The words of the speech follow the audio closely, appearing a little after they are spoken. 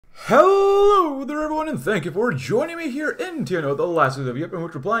Hello there everyone, and thank you for joining me here in TNO, the last of you, in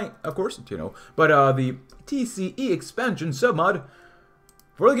which we're playing, of course, TNO, but the TCE expansion submod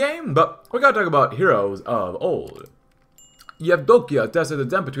for the game. But we gotta talk about heroes of old. Yevdokia tested the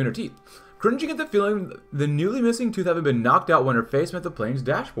dent between her teeth, cringing at the feeling the newly missing tooth having been knocked out when her face met the plane's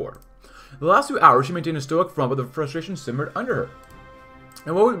dashboard. The last 2 hours, she maintained a stoic front, but the frustration simmered under her.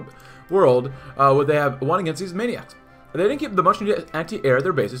 In what world would they have won against these maniacs? They didn't keep the much-needed anti-air at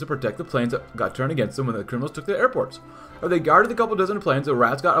their bases to protect the planes that got turned against them when the criminals took the airports. Or they guarded the couple dozen planes the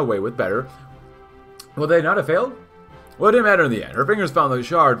rats got away with better. Would they not have failed? Well, it didn't matter in the end. Her fingers found the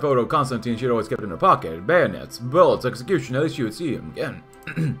shard photo Constantine she'd always kept in her pocket. Bayonets, bullets, execution, at least she would see him again.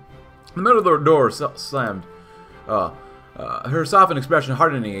 The middle of the door slammed. Her softened expression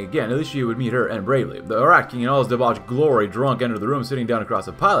hardening again. At least she would meet her, and bravely. The Rat King in all his debauched glory, drunk, entered the room, sitting down across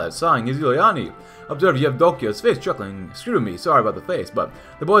the pilot, sighing his Ilyani. Observed Yevdokia's face, chuckling. Screw me, sorry about the face, but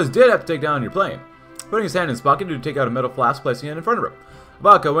the boys did have to take down your plane. Putting his hand in his pocket to take out a metal flask, placing it in front of her.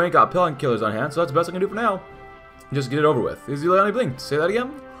 Vodka, we ain't got painkillers on hand, so that's the best I can do for now. Just get it over with. His Ilyani blinked. Say that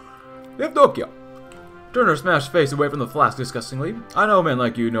again? Yevdokia turned her smashed face away from the flask disgustingly. I know men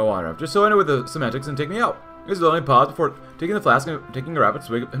like you no honor. Just so I know with the semantics and take me out. Ilyani paused before taking the flask and taking a rapid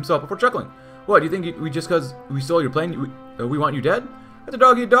swig himself before chuckling. What, do you think we just because we stole your plane, we want you dead? That's a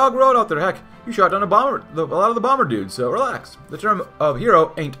dog-eat-dog world out there, heck. You shot down a lot of the bomber dudes, so relax. The term of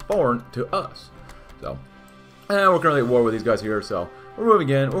hero ain't foreign to us. So, and we're currently at war with these guys here, so we're moving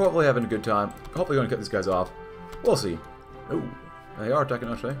in. We're hopefully having a good time. Hopefully going to cut these guys off. We'll see. Oh, they are attacking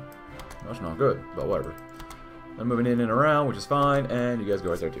us, eh? That's not good, but whatever. I'm moving in and around, which is fine, and you guys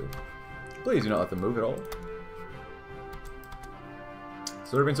go right there too. Please do not let them move at all.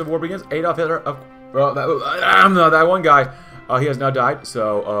 Serbian Civil War begins. Adolf Hitler. Well, that one guy. He has now died.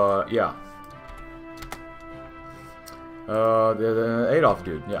 So, yeah. The Adolf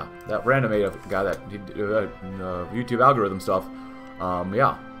dude. Yeah, that random Adolf guy that YouTube algorithm stuff.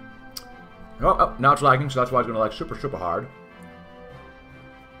 Yeah. Oh, now it's lagging, so that's why it's gonna lag super hard.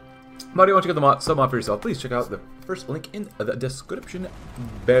 But if you want to get the submod for yourself, please check out the first link in the description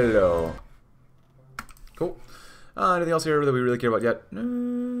below. Cool. Anything else here that we really care about yet?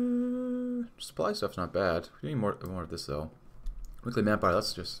 Supply stuff's not bad. We need more of this though. Weekly manpower,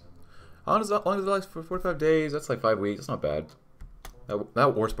 that's just... How long does it last for 45 days? That's like 5 weeks. That's not bad.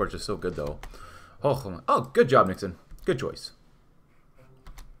 That war sport's just so good though. Oh, good job, Nixon. Good choice.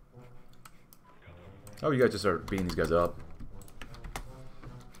 Oh, you guys just start beating these guys up.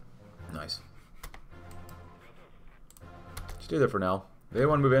 Nice. Stay there for now. If they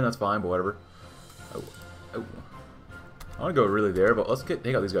want to move in, that's fine, but whatever. Oh. I want to go really there, but let's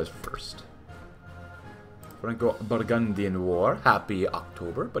take out these guys first. Franco-Burgundian War. Happy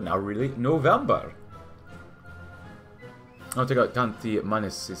October, but now really November. I'll take out Kanti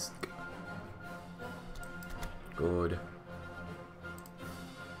Manisisk. Good.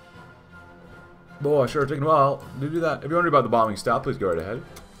 Boy, sure, taking a while to do that. If you're wondering about the bombing stop, please go right ahead.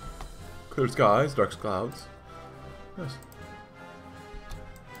 Clear skies, dark clouds. Yes.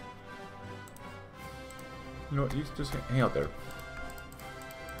 You know what, you just hang out there.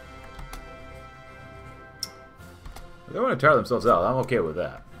 If they want to tire themselves out, I'm okay with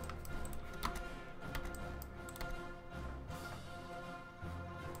that.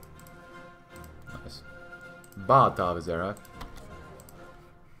 Nice. Batov is there, huh?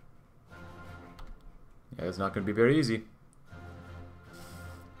 Yeah, it's not going to be very easy.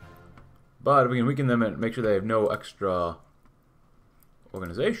 But we can weaken them and make sure they have no extra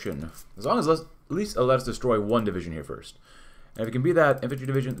organization. As long as at least let us destroy one division here first. And if it can be that infantry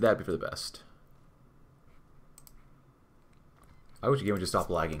division, that'd be for the best. I wish the game would just stop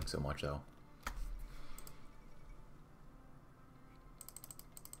lagging so much, though.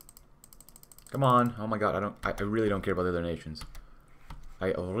 Come on. Oh my god, I really don't care about the other nations. I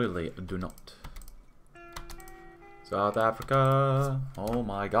really do not. South Africa. Oh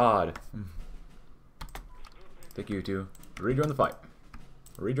my god. Take you two. Rejoin the fight.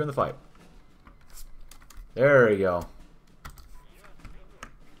 Rejoin the fight. There we go.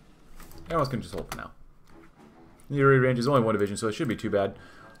 Everyone's gonna just hold for now. The area range is only one division, so it shouldn't be too bad.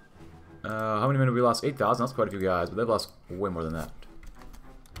 How many men have we lost? 8,000. That's quite a few guys, but they've lost way more than that.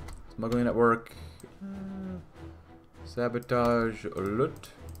 Smuggling network. Sabotage. Loot.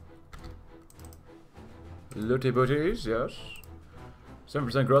 Looty booties, yes.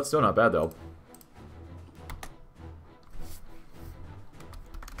 7% growth, still not bad though.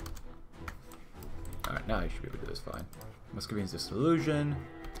 Alright, now you should be able to do this fine. Muscovine's disillusion.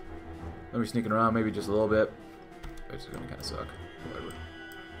 Then we're sneaking around maybe just a little bit. It's gonna kinda suck. Whatever.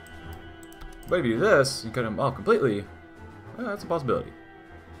 But if you do this, you cut them off completely. Well, that's a possibility.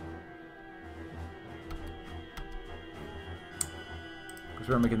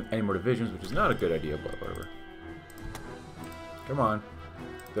 Because we're not making any more divisions, which is not a good idea, but whatever. Come on.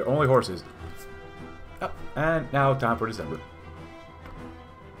 They're only horses. Oh, and now time for December.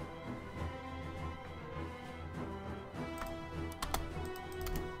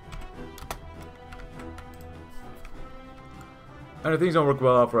 And if things don't work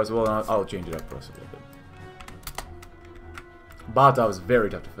well out for us, well, I'll change it up for us a little bit. Batov is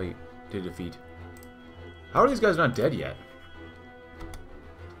very tough to defeat. How are these guys not dead yet?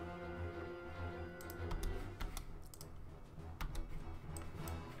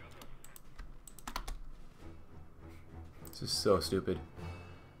 This is so stupid.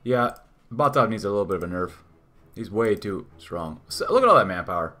 Yeah, Batov needs a little bit of a nerf. He's way too strong. So, look at all that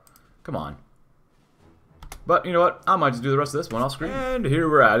manpower. Come on. But, you know what? I might just do the rest of this one off screen. And here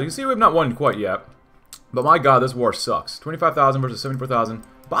we're at. You can see we've not won quite yet. But my god, this war sucks. 25,000 versus 74,000.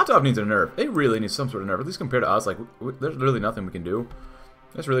 Batov needs a nerf. It really needs some sort of nerf. At least compared to us, like, there's really nothing we can do.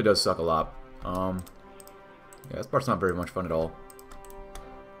 This really does suck a lot. Yeah, this part's not very much fun at all.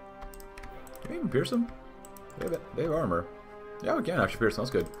 Can we even pierce them? They have armor. Yeah, we can actually pierce them.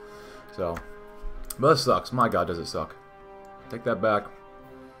 That's good. So, but this sucks. My god, does it suck. Take that back.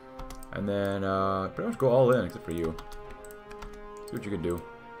 And then, pretty much go all in, except for you. See what you can do.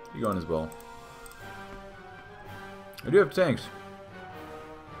 You go in as well. I do have tanks.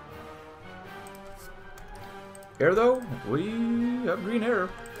 Air, though? We have green air.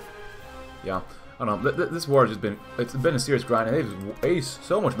 Yeah. I don't know. This war has just been... It's been a serious grind, and they've aced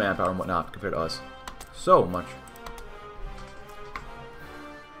so much manpower and whatnot compared to us. So much.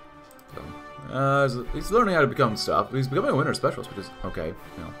 So, he's learning how to become stuff. He's becoming a winter specialist, which is okay,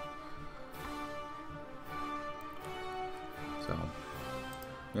 you know. So,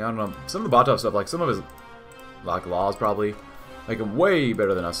 yeah, I don't know. Some of the Batov stuff, like some of his like laws, probably make him way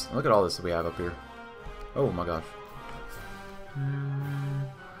better than us. Look at all this that we have up here. Oh my gosh.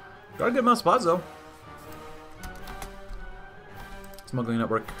 Got a good amount of spots though. Smuggling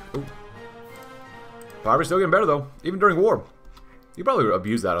network. Oh, Fire's still getting better though, even during war. You probably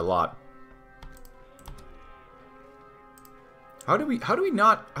abuse that a lot. How are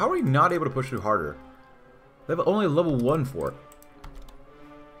we not able to push through harder? They have only level 1 fort.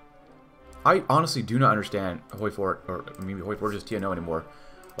 I honestly do not understand Hoi Fort, or maybe Hoi Fort is just TNO anymore.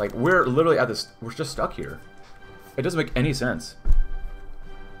 Like, we're literally at this, we're just stuck here. It doesn't make any sense.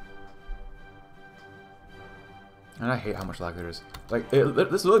 And I hate how much lag there is. Like,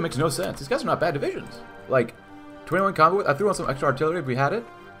 this really makes no sense. These guys are not bad divisions. Like, 21 combo with, I threw on some extra artillery if we had it.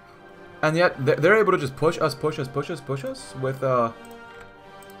 And yet, they're able to just push us with,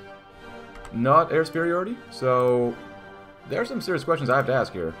 not air superiority. So, there are some serious questions I have to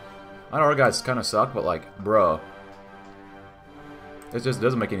ask here. I know our guys kind of suck, but like, bruh. It just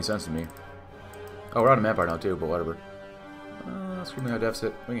doesn't make any sense to me. Oh, we're out of manpower now too, but whatever. Screaming high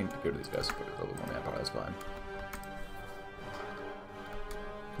deficit. We can get rid of these guys to put a little more manpower, that's fine.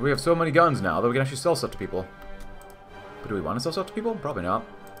 We have so many guns now that we can actually sell stuff to people. But do we want to sell stuff to people? Probably not.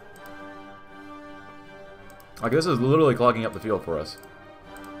 Like, this is literally clogging up the field for us.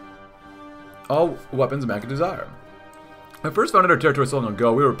 All weapons a man can desire. When we first founded our territory so long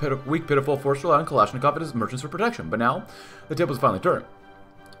ago, we were weak, pitiful, forced to rely on Kalashnikov and his merchants for protection. But now, the tables finally turned.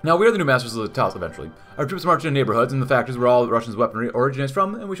 Now we are the new masters of the Taos eventually. Our troops march in neighborhoods and the factories where all Russians' weaponry originates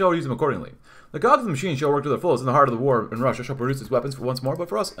from, and we shall use them accordingly. The cogs of the machine shall work to their fullest, and the heart of the war in Russia shall produce its weapons for once more, but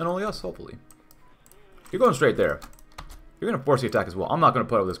for us, and only us, hopefully. You're going straight there. You're going to force the attack as well. I'm not going to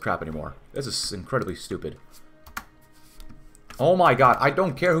put up with this crap anymore. This is incredibly stupid. Oh my god, I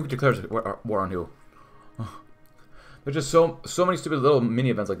don't care who declares war on who. There's just so many stupid little mini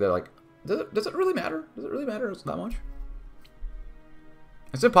events like that. Like, does it really matter? Does it really matter? It's not much.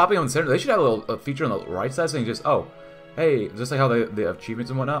 Instead of popping on the center, they should have a little feature on the right side saying just, oh, hey, just like how they have achievements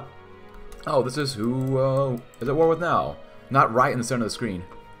and whatnot. Oh, this is who is at war with now. Not right in the center of the screen.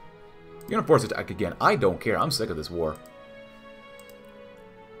 You're gonna force attack again. I don't care. I'm sick of this war.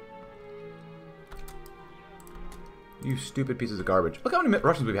 You stupid pieces of garbage. Look how many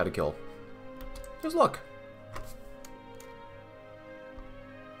Russians we've had to kill. Just look.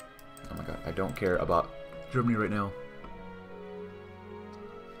 Oh my god, I don't care about Germany right now.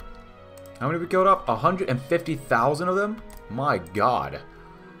 How many have we killed up? 150,000 of them? My god.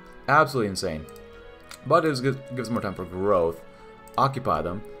 Absolutely insane. But it gives more time for growth. Occupy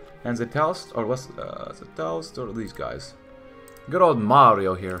them. And Zetaust, or less, Zetaust, or these guys. Good old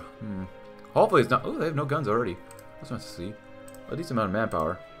Mario here. Hopefully it's not... Oh, they have no guns already. That's nice to see. A decent amount of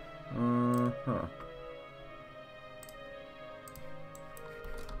manpower.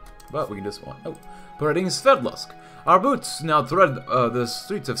 But we can just want... Oh. Parading Sverdlovsk. Our boots now thread the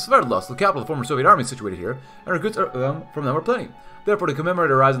streets of Sverdlovsk, the capital of the former Soviet army situated here, and recruits from them are plenty. Therefore, to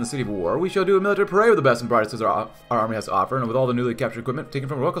commemorate our rise in the city of war, we shall do a military parade with the best and brightest as our army has to offer, and with all the newly captured equipment taken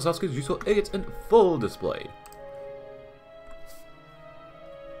from Rokossovsky's useful idiots in full display.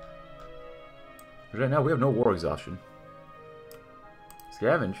 Right now, we have no war exhaustion.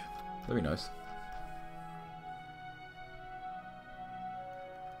 Scavenge. That'd be nice.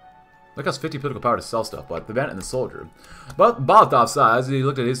 That costs 50 political power to sell stuff, but the bandit and the soldier. But Baltov sighs, he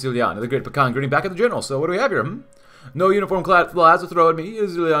looked at Izylian, the great Pecan, grinning back at the general. So what do we have here? No uniform-clad lads to throw at me.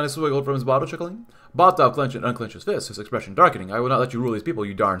 Izylian swiggled from his bottle, chuckling. Baltov clenched and unclenched his fist, his expression darkening. I will not let you rule these people,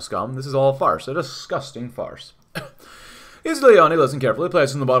 you darn scum. This is all a farce, a disgusting farce. Izylian listened carefully,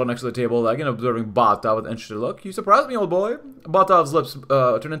 placing the bottle next to the table leg and observing Baltov with an interested look. You surprised me, old boy. Baltov's lips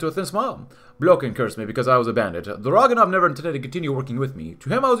turned into a thin smile. Blokin cursed me because I was a bandit. Doroganov never intended to continue working with me. To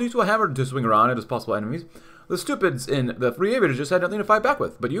him I was used to a hammer to swing around at his possible enemies. The stupids in the Free Aviators just had nothing to fight back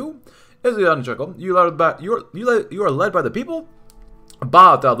with. But you? Izylian chuckled. You are led by the people?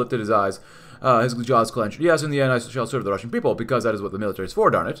 Baltov lifted his eyes. His jaws clenched. Yes, in the end I shall serve the Russian people, because that is what the military is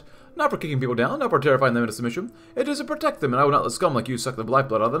for, darn it. Not for kicking people down, not for terrifying them into submission. It is to protect them, and I will not let scum like you suck the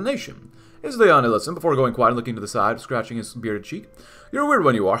lifeblood out of the nation. Izylian listened before going quiet and looking to the side, scratching his bearded cheek. You're a weird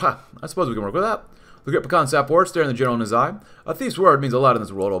one, you are. Ha! I suppose we can work with that. The great Pecan sat forward, staring the general in his eye. A thief's word means a lot in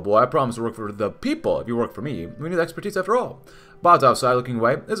this world, old boy. I promise to work for the people if you work for me. We need expertise after all. Baltov sighed, looking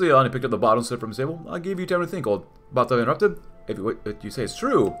away. Izylian picked up the bottle and slid from his table. I'll give you time to think, old. Baltov interrupted. If you say it's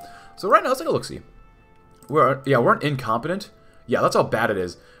true. So right now, let's take a look-see. We're incompetent. Yeah, that's how bad it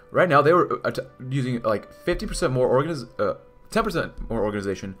is. Right now, they were using like 50% more 10% more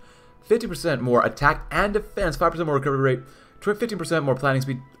organization, 50% more attack and defense, 5% more recovery rate, 15% more planning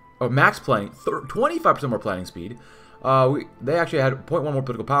speed, or max planning, 25% more planning speed. They actually had 0.1 more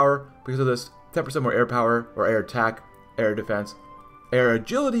political power because of this, 10% more air power, or air attack, air defense, air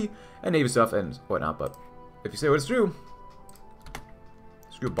agility, and navy stuff, and whatnot. But if you say what's true,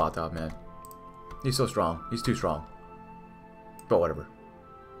 screw Baltov, man. He's so strong. He's too strong. But whatever.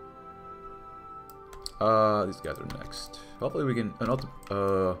 These guys are next. Hopefully we can...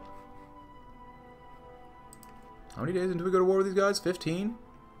 how many days until we go to war with these guys? 15?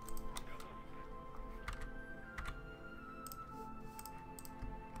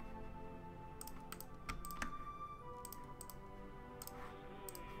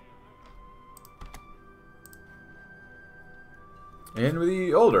 And with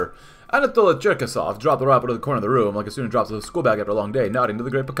the older. Anatoly Cherkasov dropped the rapper to the corner of the room like a student drops a school bag after a long day, nodding to the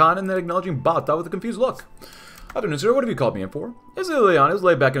great Pecan and then acknowledging Baltov with a confused look. Afternoon, sir, what have you called me in for? Izylian is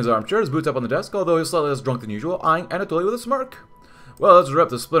laid back in his armchair, his boots up on the desk, although he's slightly less drunk than usual, eyeing Anatoly with a smirk. Well, let's rip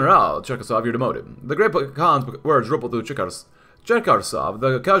the splinter out, Cherkasov, you're demoted. The great Pecan's words rippled through Cherkasov,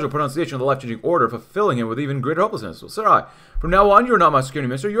 the casual pronunciation of the life-changing order fulfilling him with even greater hopelessness. Well, sir, from now on, you're not my security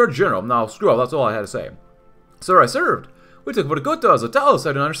minister, you're a general. Now, screw off, that's all I had to say. Sir, I served. We took Vodakutas, Atalos,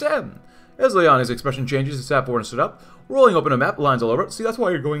 I don't understand. Izylian's expression changes, he sat forward and stood up, rolling open a map, lines all over it. See, that's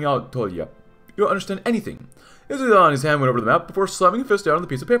why you're going out, Tolya. You don't understand anything. Izylian's hand went over the map before slamming a fist down on the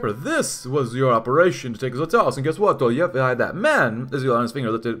piece of paper. This was your operation to take Zatalos, and guess what, Tolya? If I had that man, Izylian's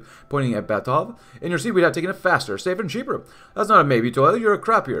finger lifted, pointing at Batov, in your seat we'd have taken it faster, safer, and cheaper. That's not a maybe, Tolya. You're a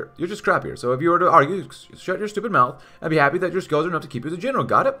crappier. You're just crappier. So if you were to argue, shut your stupid mouth, and be happy that your skills are enough to keep you as a general.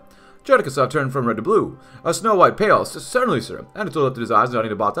 Got it? Cherkasov turned from red to blue. A snow-white pale. Certainly, sir. Anatoly lifted his eyes,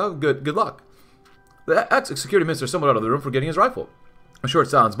 nodding to Baltov. Good luck. The ex-security minister stumbled out of the room, forgetting his rifle. A short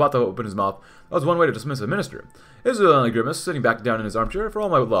silence. Baltov opened his mouth. That was one way to dismiss a minister. Izylian grimaced, sitting back down in his armchair. For all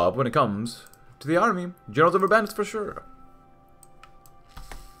my love, when it comes to the army, generals over bandits for sure.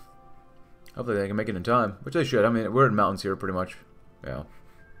 Hopefully they can make it in time, which they should. I mean, we're in mountains here, pretty much. Yeah.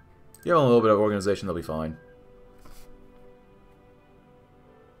 Give them a little bit of organization, they'll be fine.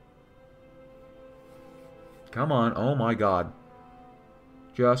 Come on, oh my god.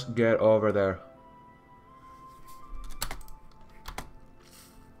 Just get over there.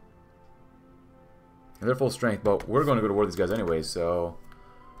 And they're full strength, but we're going to go to war with these guys anyways, so...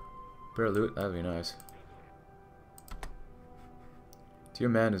 Bear loot, that'd be nice. Tier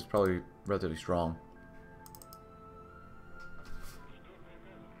man is probably relatively strong.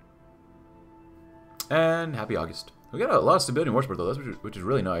 And happy August. We got a lot of stability in Warsport though, which is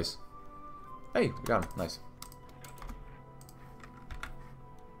really nice. Hey, we got him. Nice.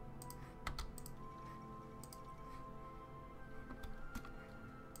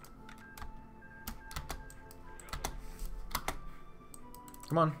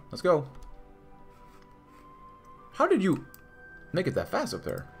 Come on, let's go. How did you make it that fast up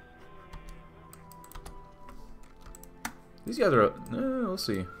there? These guys are... we'll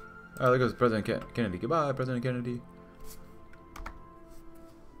see. There goes President Kennedy. Goodbye, President Kennedy.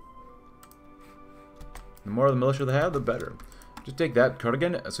 The more of the militia they have, the better. Just take that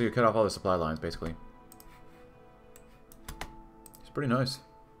cardigan, so you cut off all the supply lines, basically. It's pretty nice.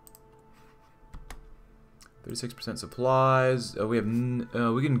 36% supplies. We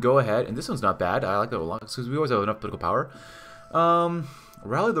can go ahead, and this one's not bad. I like that a lot because we always have enough political power.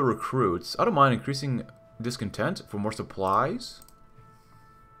 Rally the recruits. I don't mind increasing discontent for more supplies.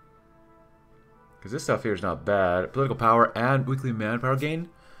 Because this stuff here is not bad. Political power and weekly manpower gain.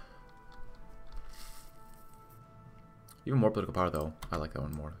 Even more political power, though. I like that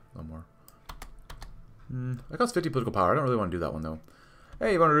one more. A little more. That costs 50 political power. I don't really want to do that one, though.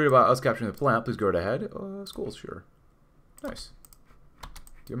 Hey, you want to read about us capturing the plant? Please go right ahead. Schools, sure. Nice.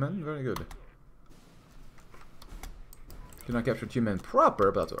 Two men? Very good. Did not capture two men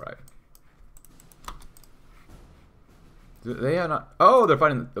proper, but that's alright. They are not... Oh, they're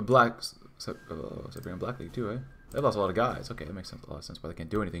fighting the Blacks. Siberian Black League, too, eh? They've lost a lot of guys. Okay, that makes sense, a lot of sense why they can't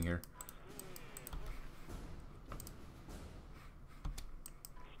do anything here.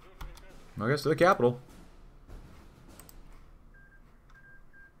 I guess to the capital.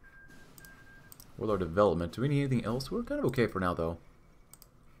 Warlord development. Do we need anything else? We're kind of okay for now, though.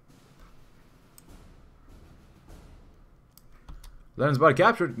 Lennon's body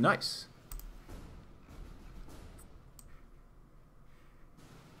captured. Nice.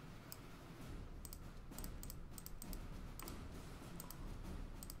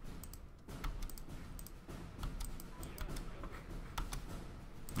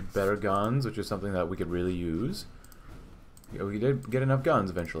 Better guns, which is something that we could really use. Yeah, we did get enough guns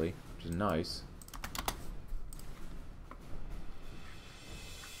eventually, which is nice.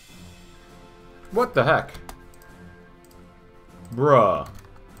 What the heck? Bruh.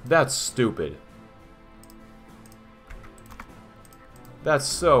 That's stupid. That's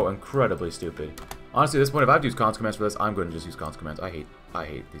so incredibly stupid. Honestly, at this point, if I have to use cons commands for this, I'm going to just use cons commands. I hate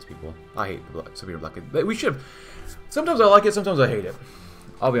these people. I hate the Siberian Black League. We should. Sometimes I like it, sometimes I hate it.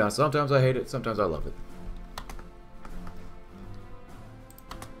 I'll be honest, sometimes I hate it, sometimes I love it.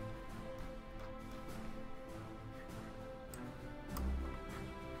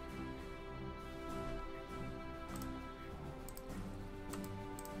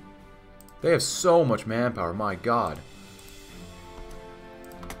 They have so much manpower, my god.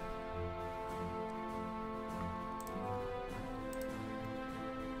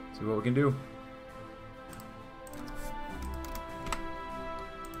 See what we can do.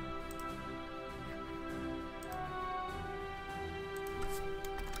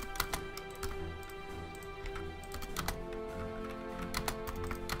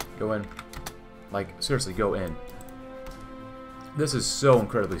 Go in. Like, seriously, go in. This is so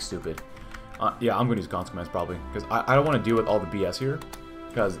incredibly stupid. Yeah, I'm going to use cons commands probably. Because I don't want to deal with all the BS here.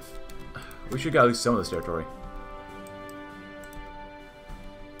 Because we should get at least some of this territory.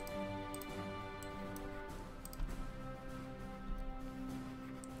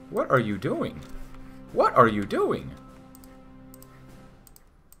 What are you doing? What are you doing?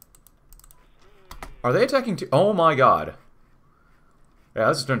 Are they attacking too? Oh my god. Yeah,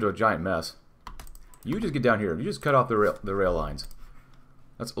 this has turned into a giant mess. You just get down here. You just cut off the rail lines.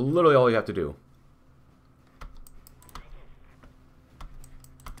 That's literally all you have to do.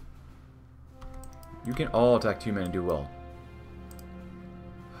 You can all attack two men and do well.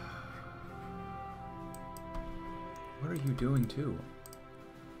 What are you doing too?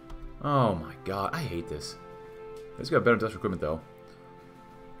 Oh my god, I hate this. This got better industrial equipment though.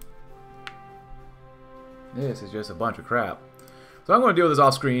 This is just a bunch of crap. So I'm going to deal with this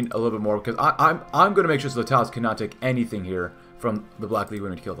off screen a little bit more because I'm going to make sure so the Taos cannot take anything here from the Black League when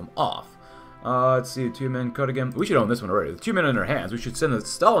we kill them off. Let's see, two men cut again. We should own this one already. With 2 men in their hands, we should send the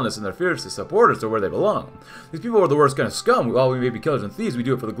Stalinists and their fiercest supporters to where they belong. These people are the worst kind of scum. While we may be killers and thieves, we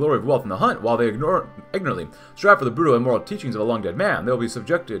do it for the glory of wealth and the hunt. While they ignorantly strive for the brutal and immoral teachings of a long dead man, they will be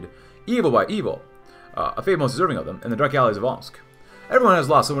subjected evil by evil, a fate most deserving of them, in the dark alleys of Omsk. Everyone has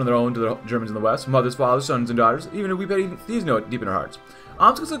lost someone of their own to the Germans in the West, mothers, fathers, sons, and daughters. Even if we petty thieves know it deep in our hearts.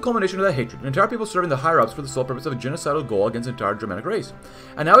 Omsk is the culmination of that hatred, an entire people serving the higher-ups for the sole purpose of a genocidal goal against the entire Germanic race.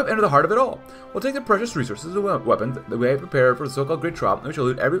 And now we've entered the heart of it all. We'll take the precious resources as a weapon that we have prepared for the so-called Great Trial, and we shall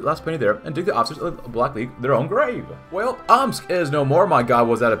loot every last penny there and dig the officers of the Black League their own grave. Well, Omsk is no more, my god,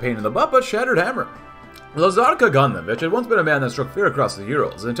 was that a pain in the butt, but shattered hammer. Lazar Kaganovich had once been a man that struck fear across the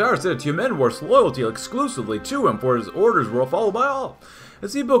Urals. The entire state of Tyumen wore loyalty exclusively to him, for his orders were followed by all. The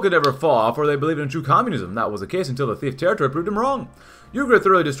Seabook could never fall, for they believed in true communism. That was the case until the thief territory proved him wrong. Yugra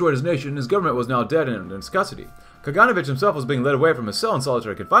thoroughly destroyed his nation, and his government was now dead and in its custody. Kaganovich himself was being led away from his cell in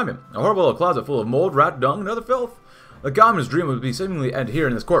solitary confinement, a horrible little closet full of mold, rat, dung, and other filth. The communist dream would be seemingly end here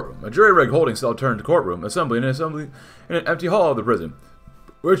in this courtroom. A jury rig holding cell turned to courtroom, assembly in an empty hall of the prison.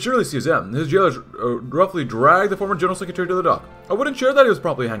 Where it surely sees him. His jailers roughly dragged the former general secretary to the dock. I wouldn't share that he was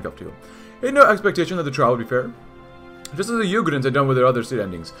promptly handcuffed to. He had no expectation that the trial would be fair. Just as the Yugrans had done with their other state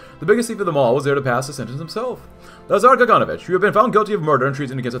endings, the biggest thief of them all was there to pass the sentence himself. Lazar Kaganovich, you have been found guilty of murder and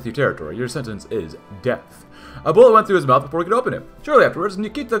treason against a thief territory. Your sentence is death. A bullet went through his mouth before he could open it. Shortly afterwards,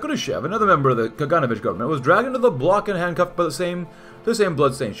 Nikita Khrushchev, another member of the Kaganovich government, was dragged into the block and handcuffed by the same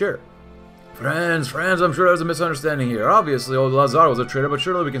blood-stained sheriff. Friends, I'm sure there's a misunderstanding here. Obviously, old Lazar was a traitor, but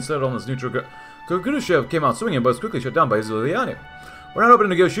surely we can settle on this neutral. Khrushchev came out swinging, but was quickly shut down by Zuliani. We're not open to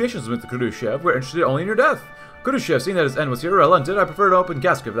negotiations with Khrushchev. We're interested only in your death. Khrushchev, seeing that his end was here, relented. I prefer an open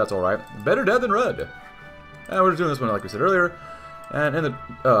casket if that's alright. Better dead than red. And we're doing this one like we said earlier. And in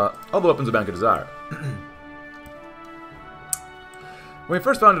all the weapons a man could desire. When we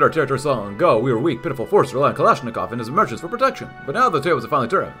first founded our territory so long ago, we were weak, pitiful forces relying on Kalashnikov and his merchants for protection. But now the tables have finally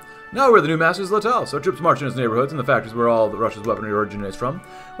turned. Now we're the new masters of Latal, so our troops march in its neighborhoods and the factories where all Russia's weaponry originates from.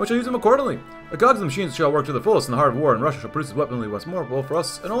 We shall use them accordingly. The cogs of the machines shall work to the fullest in the heart of war, and Russia shall produce its weaponry once more, well, for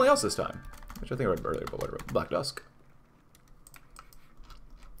us and only us this time. Which I think I read earlier, but whatever. Black Dusk.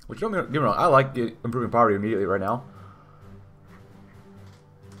 Which, don't get me wrong, I like improving poverty immediately right now.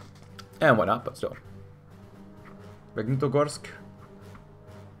 And whatnot, but still. Magnitogorsk.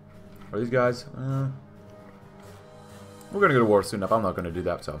 Are these guys? We're gonna go to war soon enough. I'm not gonna do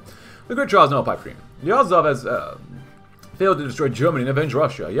that, so. The great trial is now a pipe dream. Yazov has failed to destroy Germany and avenge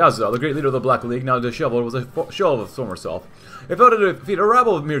Russia. Yazov, the great leader of the Black League, now disheveled, was a shell of his former self. It failed to defeat a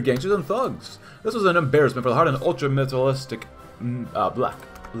rabble of mere gangsters and thugs. This was an embarrassment for the hardened, ultra-militaristic Black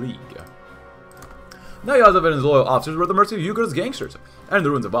League. Now Yazov and his loyal officers were at the mercy of Yugra's gangsters, and in the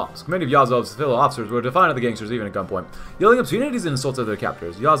ruins of Omsk. Many of Yazov's fellow officers were defiant of the gangsters even at gunpoint, yelling obscenities and insults at their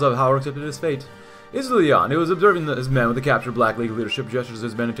captors. Yazov, however, accepted his fate. Izulyan, who was observing his men with the captured Black League leadership, gestures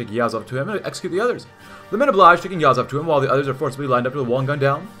his men to take Yazov to him and execute the others. The men oblige, taking Yazov to him, while the others are forcibly lined up with one gun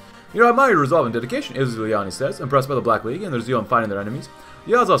down. I admire your resolve and dedication, Izulyan, he says, impressed by the Black League and their zeal in fighting their enemies.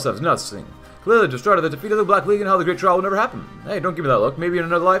 Yazov says nothing, clearly distraught at the defeat of the Black League and how the great trial will never happen. Hey, don't give me that look. Maybe in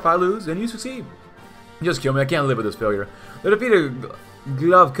another life I lose and you succeed. Just kill me, I can't live with this failure. The defeat of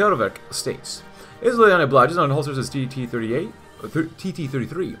Glavkervik states. Izulyan obliges and holsters his TT-33.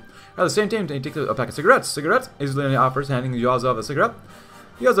 At the same time, he takes a pack of cigarettes. Izulyan offers, handing Yazov a cigarette.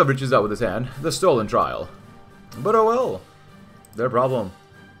 Yazov reaches out with his hand. The stolen trial. But oh well. Their problem.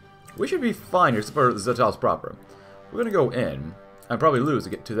 We should be fine here, except for Zatal's proper. We're gonna go in and probably lose to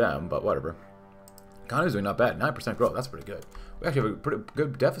get to them, but whatever. Economy's doing not bad. 9% growth. That's pretty good. We actually have a pretty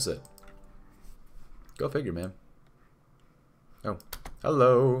good deficit. Go figure, man. Oh.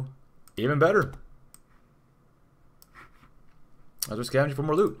 Hello. Even better. As we're scavenging for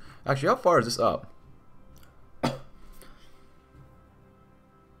more loot. Actually, how far is this up?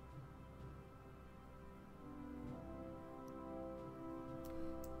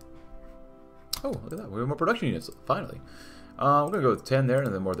 Oh, look at that. We have more production units, finally. We're going to go with 10 there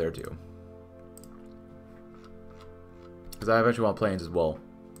and then more there, too. Because I eventually want planes as well.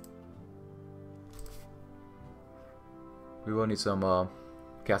 We will need some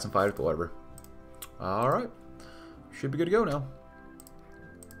cats and fighters, but whatever. Alright. Should be good to go now.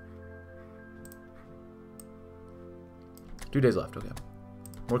 2 days left, okay.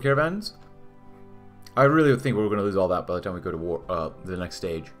 More caravans? I really think we're going to lose all that by the time we go to war, the next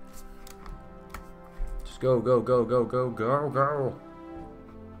stage. Just go, go, go, go, go, go, go.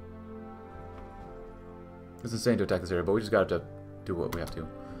 It's insane to attack this area, but we just got to do what we have to.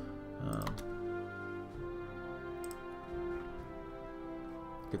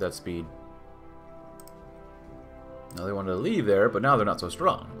 Get that speed. Now they wanted to leave there, but now they're not so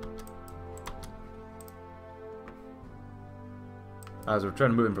strong. As we're trying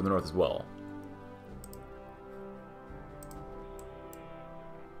to move in from the north as well.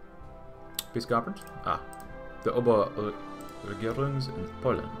 Peace conference? Ah. The Oberregierungs in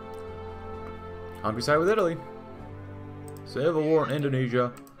Poland. Hungry side with Italy. Civil war in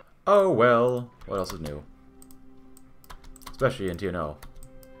Indonesia. Oh well. What else is new? Especially in TNO.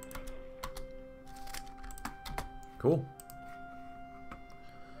 Cool.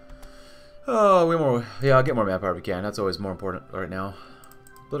 Oh, yeah, get more manpower if we can. That's always more important right now.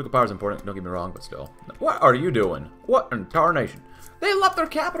 Political power is important, don't get me wrong, but still. What are you doing? What in tarnation? They left their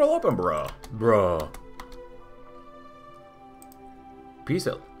capital open, bruh. Bruh. Peace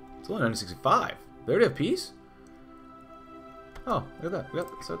Hill. It's only 1965. They already have peace? Oh, look at that. We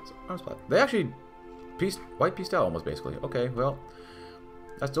got that's arm spot. They actually white peaced out almost, basically. Okay, well,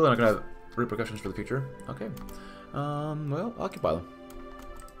 that's still not going to have repercussions for the future. Okay. Well, occupy them.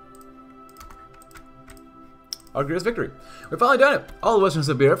 our greatest victory. We've finally done it. All of Western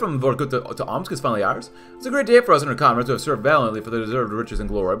Siberia, from Vorkut to Omsk, is finally ours. It's a great day for us and our comrades who have served valiantly for their deserved riches and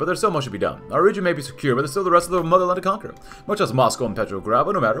glory, but there's still much to be done. Our region may be secure, but there's still the rest of the motherland to conquer, much as Moscow and Petrograd,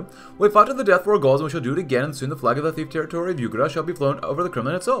 but no matter. We fought to the death for our goals, and we shall do it again, and soon the flag of the thief territory of Yugra shall be flown over the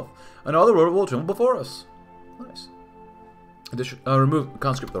Kremlin itself, and all the world will tremble before us. Nice. Remove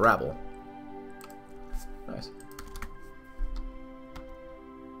conscript the rabble. Nice.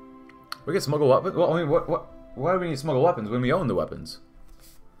 We can smuggle weapons? Well, I mean, why do we need to smuggle weapons when we own the weapons?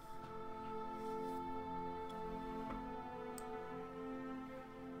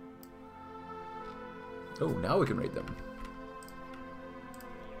 Oh, now we can raid them.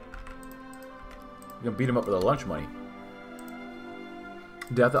 We can beat them up with our lunch money.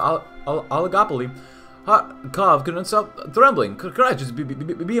 Death oligopoly. Kov couldn't stop trembling. Christ, just be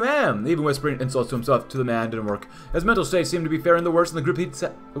a man. Even whispering insults to himself to the man didn't work. His mental state seemed to be faring the worst in the group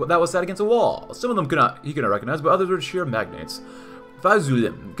that was sat against a wall. Some of them he could not recognize, but others were sheer magnates.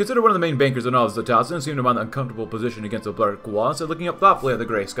 Fazulim, considered one of the main bankers in all of Zatasin, seemed to mind an uncomfortable position against a black wall instead looking up thoughtfully at the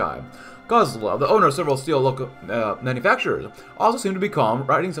gray sky. Kozlov, the owner of several steel local manufacturers, also seemed to be calm,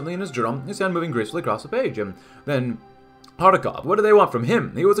 writing something in his journal, his hand moving gracefully across the page. And then Hardakov, what do they want from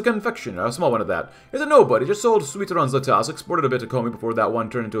him? He was a confectioner, a small one at that. He's a nobody, just sold sweets around Zlatas, exported a bit to Komi before that one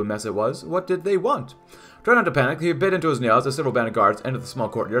turned into a mess it was. What did they want? Trying not to panic, he bit into his nails as several bandit guards entered the small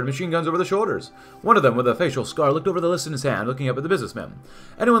courtyard, machine guns over their shorders. One of them, with a facial scar, looked over the list in his hand, looking up at the businessmen.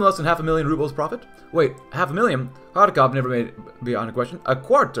 Anyone less than 500,000 rubles profit? Wait, 500,000? Hardakov never made beyond a question. A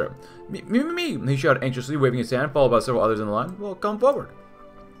quarter! Me, he shouted anxiously, waving his hand, followed by several others in the line. Well, come forward.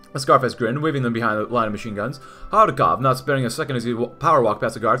 The Scarface grinned, waving them behind the line of machine guns. Hardakov, not sparing a second as he power walked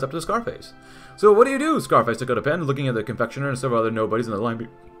past the guards up to the Scarface. So what do you do? Scarface took out a pen, looking at the confectioner and several other nobodies in the line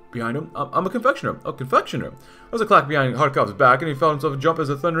behind him. I'm a confectioner. A confectioner? There was a clack behind Hardakov's back, and he felt himself jump as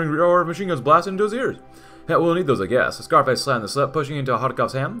a thundering roar of machine guns blasted into his ears. Yeah, we'll need those, I guess. The Scarface slammed the slip, pushing into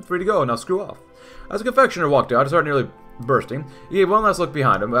Hardakov's hand. Free to go, now screw off. As the confectioner walked out, his heart nearly bursting, he gave one last look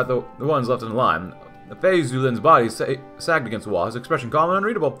behind him at the ones left in the line. The Zulin's body sagged against the wall, his expression calm and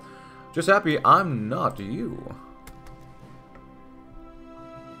unreadable. Just happy I'm not you.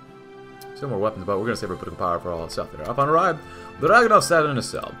 Still more weapons, but we're going to save our political power for all that stuff there. Up on a ride, the Dragunov sat in a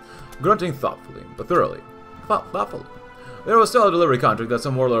cell, grunting thoughtfully, but thoroughly. Thoughtfully. There was still a delivery contract that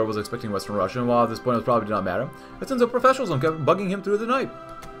some warlord was expecting Western Russia, and while at this point it probably did not matter, it sends up professionalism kept bugging him through the night.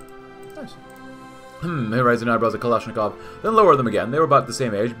 Nice. He raised the eyebrows at Kalashnikov, then lowered them again. They were about the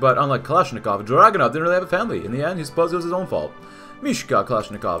same age, but unlike Kalashnikov, Dragunov didn't really have a family. In the end, he supposed it was his own fault. Mishka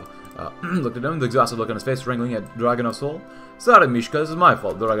Kalashnikov looked at him, the exhausted look on his face wrangling at Dragunov's soul. Sorry, Mishka, this is my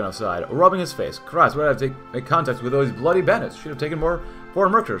fault, Dragunov sighed, rubbing his face. Christ, why did I make contact with those bloody bandits? Should have taken more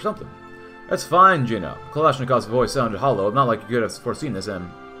foreign mercs or something. That's fine, Gina. Kalashnikov's voice sounded hollow, not like you could have foreseen this, and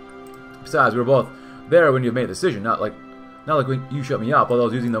besides, we were both there when you made the decision, not like when you shut me up,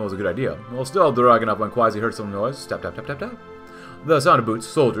 although using them was a good idea. Well, still, Dragunov went quiet as he heard some noise. Tap, tap, tap, tap, tap. The sound of boots,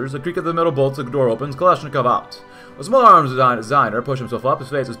 soldiers, the creak of the metal bolts, the door opens, Kalashnikov out. A small arms designer pushed himself up, his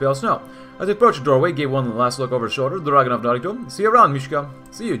face was pale snow. As he approached the doorway, gave one last look over his shoulder, Dragunov nodded to him. See you around, Mishka.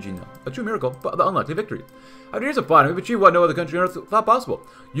 See you, Gina. A true miracle, but the unlikely victory. After years of fighting, we've achieved what no other country on earth thought possible.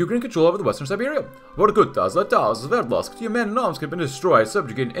 Ukraine control over the Western Siberia. Vorkuta, Zlatas, Sverdlovsk, Tyumen, and Omsk have been destroyed,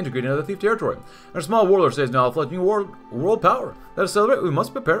 subjugated, and integrated into the thief territory. And our small warlord stays now reflecting world power. Let us celebrate, we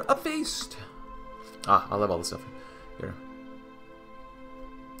must prepare a feast. Ah, I love all this stuff here.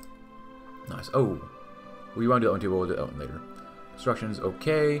 Nice. Oh. We want to do that one too, but we'll do that one later. Construction's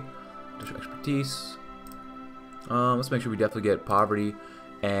okay. Expertise. Let's make sure we definitely get poverty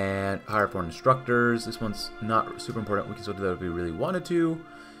and hire foreign instructors. This one's not super important. We can still do that if we really wanted to.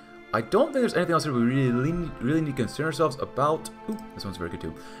 I don't think there's anything else that we really need to concern ourselves about. Ooh, this one's very good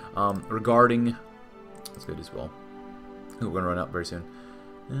too. Regarding, that's good as well. Ooh, we're gonna run out very soon.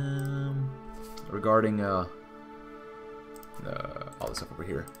 Regarding all this stuff over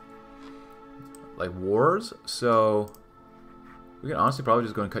here. Like wars, so we can honestly probably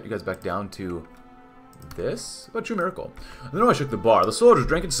just go and cut you guys back down to this. But true miracle. The noise shook the bar. The soldiers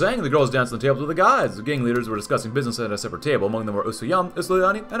drank and sang. The girls danced on the tables with the guys. The gang leaders were discussing business at a separate table. Among them were Usuyam,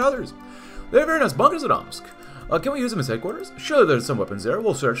 Islayani, and others. They have very nice bunkers at Omsk. Can we use them as headquarters? Surely there's some weapons there.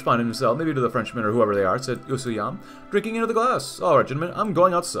 We'll search, find a new cell, maybe to the Frenchmen or whoever they are, said Usuyam, drinking into the glass. All right, gentlemen, I'm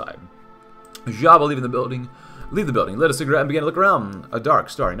going outside. Jabba leave the building, lit a cigarette, and began to look around. A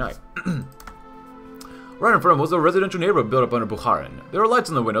dark, starry night. Right in front of him was a residential neighborhood built up under Bukharin. There were lights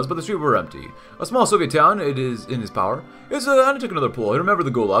in the windows, but the streets were empty. A small Soviet town, it is in his power. And he took another pull. He remembered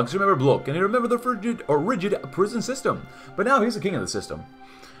the gulags, he remembered Blok, and he remembered the rigid prison system. But now he's the king of the system.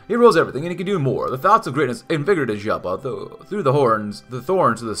 He rules everything, and he can do more. The thoughts of greatness invigorated Jabba, through the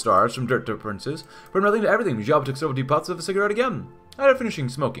thorns to the stars, from dirt to princes, from nothing to everything. Jabba took several deep puffs of a cigarette again. After finishing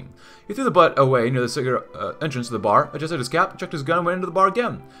smoking, he threw the butt away near the entrance to the bar, adjusted his cap, checked his gun, and went into the bar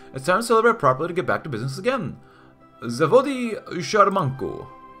again. It's time to celebrate properly to get back to business again. Zavodi Sharmanko.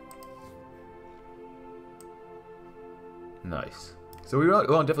 Nice. So we want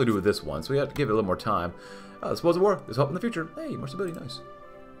to definitely do with this one, so we have to give it a little more time. The spoils of war. There's hope in the future. Hey, more stability. Nice.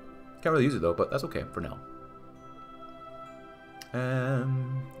 Can't really use it though, but that's okay for now.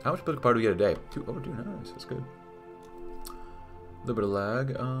 How much political power do we get a day? 2 over 2. Nice. That's good. A little bit of lag.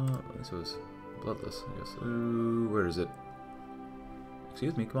 This was bloodless, I guess. Ooh, where is it?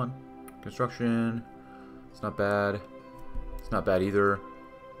 Excuse me. Come on. Construction. It's not bad. It's not bad either.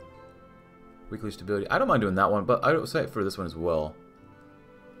 Weekly stability. I don't mind doing that one, but I would say for this one as well.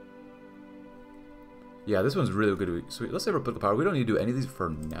 Yeah, this one's really good. Sweet. Let's say for political power. We don't need to do any of these for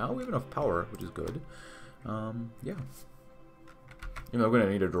now. We have enough power, which is good. Yeah. You know, we're going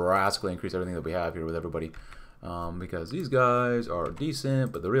to need to drastically increase everything that we have here with everybody. Because these guys are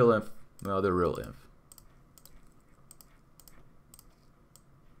decent, but the real inf, well, they're real inf.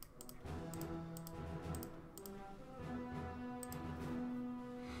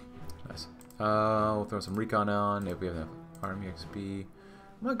 Nice. We'll throw some recon on if we have enough army XP.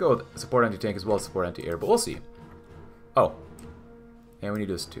 I might go with support anti-tank as well as support anti-air, but we'll see. Oh. And we need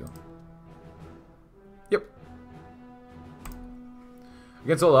this too. Yep.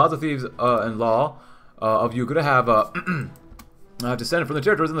 Against all odds, the thieves and law of Yugra have descended from the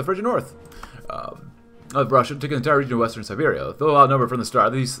territories in the frigid north of Russia, taking the entire region of Western Siberia. Though outnumbered from the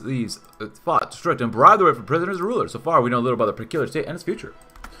start, these fought, strict, and bribed their way for prisoners and rulers. So far, we know little about the peculiar state and its future.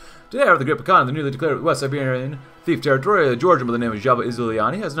 Today, after the Great Pecan, the newly declared West Siberian thief territory, a Georgian by the name of Jabba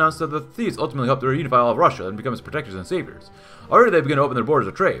Izuliani has announced that the thieves ultimately hope to reunify all of Russia and become its protectors and saviors. Already, they begin to open their borders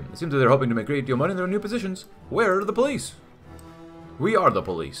of trade. It seems that they're hoping to make a great deal of money in their new positions. Where are the police? We are the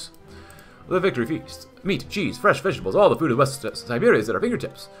police. The victory feast. Meat, cheese, fresh vegetables, all the food of West Siberia is at our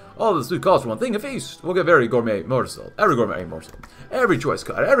fingertips. All this food calls for one thing, a feast. We'll get very gourmet morsel. Every gourmet morsel. Every choice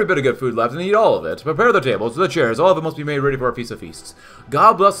cut. Every bit of good food left and eat all of it. Prepare the tables, the chairs, all of it must be made ready for our feast of feasts.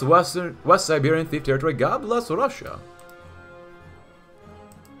 God bless the West Siberian thief territory. God bless Russia.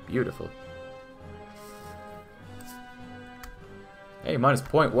 Beautiful. Hey, minus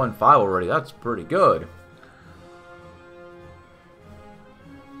 0.15 already. That's pretty good.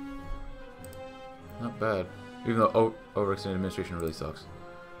 Not bad. Even though overextended administration really sucks.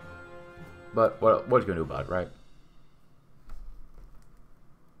 But what are you going to do about it, right?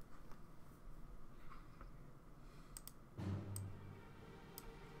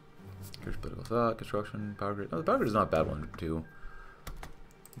 Here's political thought, construction, power grid. No, the power grid is not a bad one, too.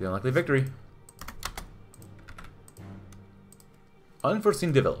 The unlikely victory.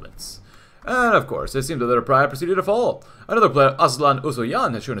 Unforeseen developments. And of course, it seemed that their pride proceeded to fall. Another player, Aslan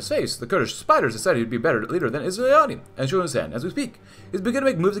Usoyan, has shown his face. The Kurdish spiders decided he'd be a better leader than Isoyani, and shown his hand as we speak. He's beginning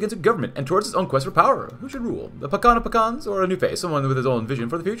to make moves against the government and towards his own quest for power. Who should rule? The Pakan of Pakans, or a new face, someone with his own vision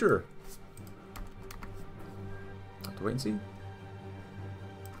for the future? Have to wait and see.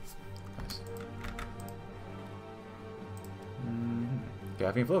 Nice.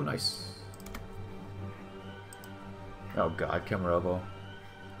 Caffeine flow, nice. Oh god, Kemerovo.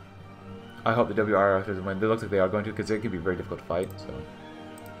 I hope the WRF doesn't win. It looks like they are going to, because it can be very difficult to fight, so.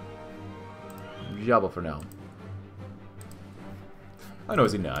 Jabba for now. I know,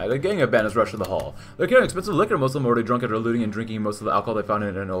 is he not? The gang of bandits rushed to the hall. They're carrying expensive liquor. Most of them are already drunk after looting and drinking most of the alcohol they found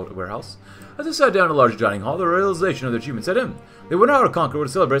in an old warehouse. As they sat down in a large dining hall, the realization of their achievement set in. They went out to conquer to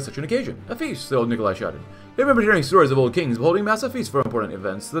celebrate such an occasion. A feast, the old Nikolai shouted. They remembered hearing stories of old kings holding massive feasts for important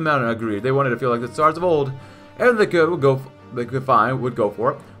events. The man agreed. They wanted to feel like the stars of old. Everything they could find would go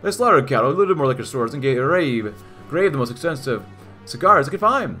for it. They slaughtered cattle, looted more liquor stores, and graved the most expensive cigars they could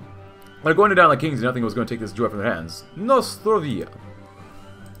find. They're going to down like kings, and nothing was going to take this joy from their hands. Nostrovia.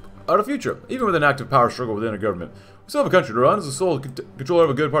 Our future, even with an active power struggle within a government. We still have a country to run. As the sole controller of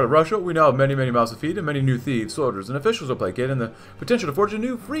a good part of Russia, we now have many, many mouths to feed, and many new thieves, soldiers, and officials to placate, and the potential to forge a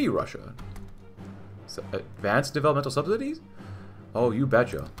new free Russia. So, advanced developmental subsidies? Oh, you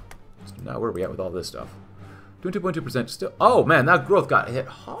betcha. So now where are we at with all this stuff? 22.2% still. Oh man, that growth got hit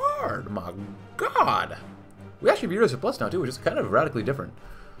hard. My god. We actually have years of plus now too, which is kind of radically different.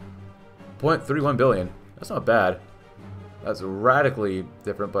 0.31 billion. That's not bad. That's radically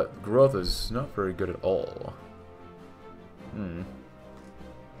different, but growth is not very good at all.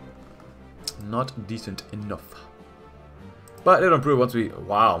 Not decent enough. But it'll improve once we...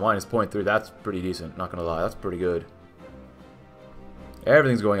 Wow, minus 0.3. That's pretty decent. Not gonna lie. That's pretty good.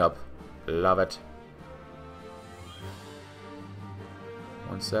 Everything's going up. Love it.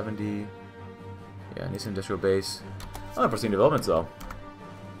 170. Yeah, needs an industrial base. Unforeseen developments, though.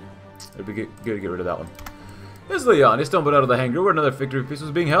 It'd be good to get rid of that one. As Leon stumbled out of the hangar where another victory feast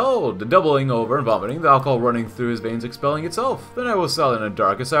was being held, doubling over and vomiting, the alcohol running through his veins expelling itself. The night was silent and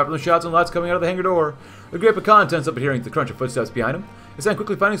dark, aside from the shots and lights coming out of the hangar door. The great pecan tensed up at hearing the crunch of footsteps behind him. His hand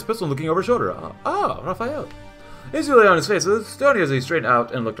quickly finding his pistol and looking over his shoulder. Raphael. Izzy lay on his face, stony as he straightened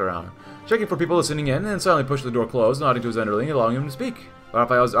out and looked around, checking for people listening in, and silently pushed the door closed, nodding to his underling, allowing him to speak.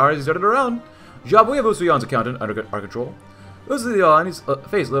 Raphael's eyes darted around. Job, we have Usuyan's accountant under our control. Usuyan's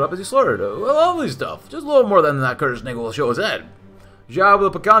face lit up as he slurred. Lovely stuff. Just a little more than that cursed nigger will show his head. Job, the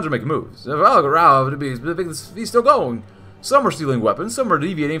pecans are making moves. If I'll to be specific, he's still going. Some are stealing weapons, some are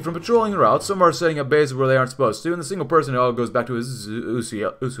deviating from patrolling routes, some are setting up bases where they aren't supposed to, and the single person it all goes back to is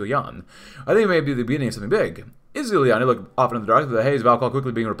Usuyan. I think it may be the beginning of something big. Usuyan looked off into the dark, the haze of alcohol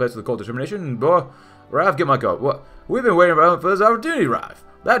quickly being replaced with cold determination. Boy, Raph, get my coat. What? We've been waiting for this opportunity, Raph.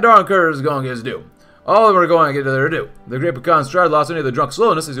 That darn cur is going to get his due. All of them are going to get their due. The great pecan stride lost any of the drunk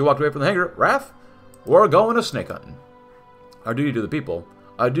slowness as he walked away from the hangar. Raph, we're going to snake hunting. Our duty to the people,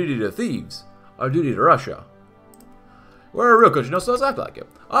 our duty to thieves, our duty to Russia. We're a real country, so let's act like it.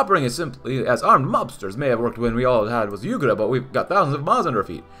 Operating as simply as armed mobsters may have worked when we all had was Yugra, but we've got thousands of miles under our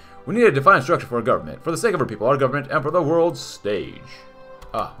feet. We need a defined structure for our government, for the sake of our people, our government, and for the world's stage.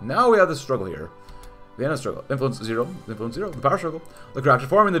 Now we have this struggle here. The end of struggle. Influence 0. The power struggle. The cracks are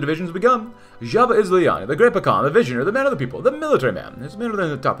forming, the divisions have begun. Jabba is Liani, the great pecan, the visionary, the man of the people, the military man. His men are in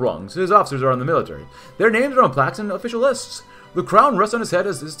the top rungs. His officers are in the military. Their names are on plaques and official lists. The crown rests on his head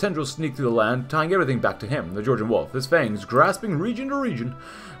as his tendrils sneak through the land, tying everything back to him, the Georgian wolf, his fangs grasping region to region,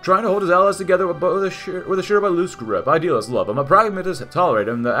 trying to hold his allies together with a sure but loose grip. Idealists love him, a pragmatist tolerate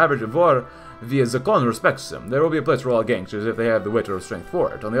him, the average voir via Zakon respects him. There will be a place for all gangsters if they have the wit or strength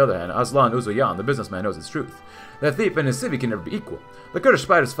for it. On the other hand, Aslan Uzoyan, the businessman, knows its truth. That thief and his civvy can never be equal. The Kurdish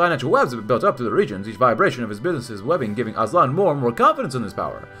spider's financial webs have been built up through the regions, each vibration of his business's webbing giving Aslan more and more confidence in his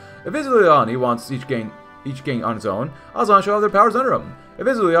power. If Izuliani wants each gang on its own, Aslan shall have their powers under him. If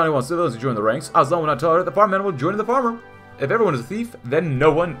Izuliani wants civilians to join the ranks, Aslan will not tolerate the farmman will join the farmer. If everyone is a thief, then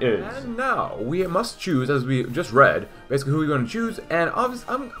no one is. And now, we must choose, as we just read, basically who we're going to choose, and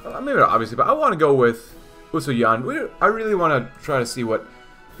obviously, maybe not obviously, but I want to go with Usuyan. I really want to try to see what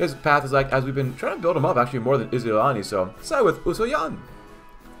his path is like, as we've been trying to build him up, actually, more than Izuliani, so side with Usuyan.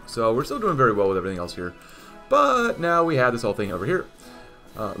 So, we're still doing very well with everything else here. But now we have this whole thing over here.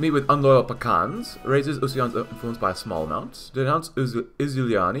 Meet with unloyal pecans, raises Usuyan's influence by a small amount, denounce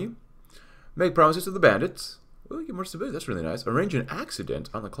Izuliani, make promises to the bandits. Ooh, get more stability, that's really nice. Arrange an accident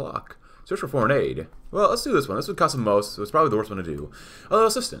on the clock. Search for foreign aid. Well, let's do this one. This would cost the most, so it's probably the worst one to do. A little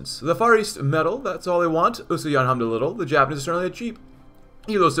assistance. The Far East medal, that's all they want. Usuyan hummed a little. The Japanese are certainly cheap.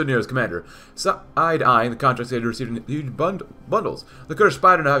 Elo stood near his commander, side-eyeing the contracts they had received in huge bundles. The Kurdish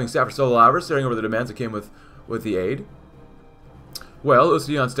spider, now having sat for several hours, staring over the demands that came with the aid. Well,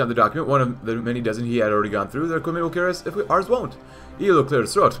 Usuyan stamped the document, one of the many dozen he had already gone through. Their equipment will carry us if ours won't. Elo cleared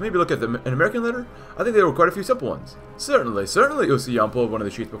his throat. Maybe look at an American letter? I think there were quite a few simple ones. Certainly. Usuyan pulled one of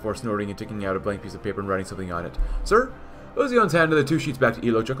the sheets before snorting and taking out a blank piece of paper and writing something on it. Sir? Usuyan's handed the two sheets back to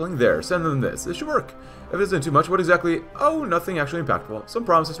Elo, chuckling. There, send them this. This should work. If it isn't too much, what exactly? Oh, nothing actually impactful. Some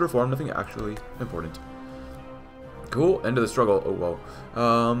promises to reform, nothing actually important. Cool. End of the struggle. Oh, whoa.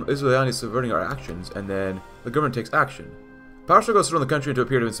 Usuyan is subverting our actions, and then the government takes action. Power struggles thrown the country into a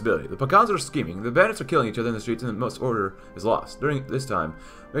period of instability. The pecans are scheming, the bandits are killing each other in the streets, and most order is lost. During this time,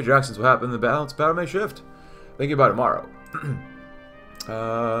 major actions will happen, the balance power may shift. Thinking about it tomorrow.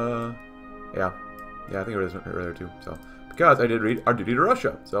 Yeah, I think I read this earlier too. So, because I did read Our Duty to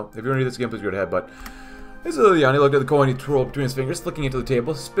Russia. So, if you want to read this again, please go ahead. But Izuliani looked at the coin he twirled between his fingers, flicking it to the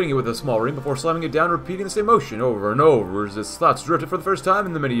table, spinning it with a small ring before slamming it down, repeating the same motion over and over as his thoughts drifted for the first time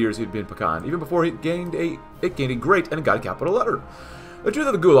in the many years he had been pecan, even before it gained a great and got a capital letter. The truth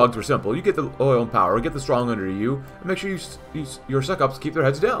of the gulags were simple. You get the oil and power, get the strong under you, and make sure your suck-ups keep their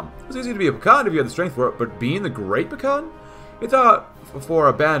heads down. It was easy to be a pecan if you had the strength for it, but being the great pecan? He thought for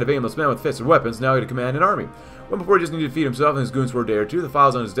a band of aimless men with fists and weapons, now he had to command an army. When before he just needed to feed himself and his goons for a day or two, the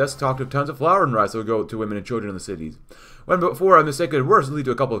files on his desk talked of tons of flour and rice that would go to women and children in the cities. When before a mistake could worse lead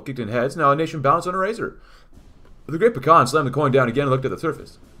to a couple of kicked-in heads, now a nation balanced on a razor. The great pecan slammed the coin down again and looked at the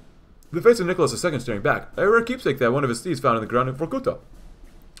surface. The face of Nicholas II staring back, a rare keepsake that one of his thieves found in the ground in Vorkuta.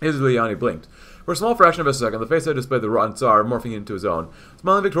 Izuliani blinked. For a small fraction of a second, the face had displayed the rotten Tsar morphing into his own.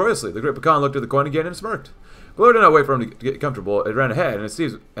 Smiling victoriously, the great pecan looked at the coin again and smirked. Glory did not wait for him to get comfortable. It ran ahead,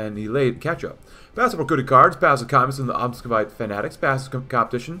 and he laid catch-up. Passive Vorkuta cards, passive communists and the Obscovite fanatics, passive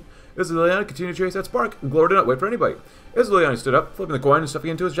competition. Izuliani continued to chase that spark. Glory did not wait for anybody. Izuliani stood up, flipping the coin and stuffing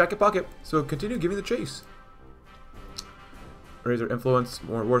it into his jacket pocket, so continued giving the chase. raise their influence,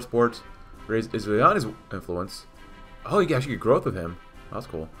 more war sports, raise Islani's influence. Oh, you can actually get growth with him. That's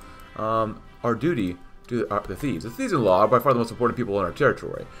cool. Our duty to the thieves. The thieves in law are by far the most important people in our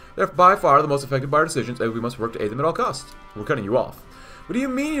territory. They're by far the most affected by our decisions, and we must work to aid them at all costs. We're cutting you off. What do you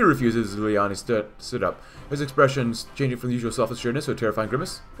mean he refuses? Liani stood up, his expressions changing from the usual self-assuredness to a terrifying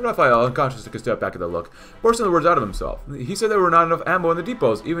grimace. Raphael, unconscious, took a step back at the look, forcing the words out of himself. He said there were not enough ammo in the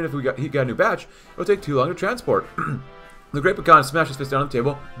depots. Even if he got a new batch, it would take too long to transport. The great pecan smashed his fist down on the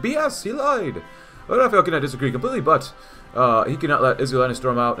table. BS, he lied. Well, Raphael cannot disagree completely, but he cannot let Isolani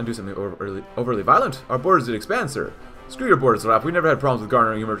storm out and do something overly violent. Our borders did expand, sir. Screw your borders, Raph. We never had problems with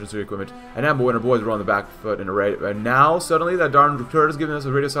garnering emergency equipment, and ammo when our boys were on the back foot in a raid. And now, suddenly, that darn turd is giving us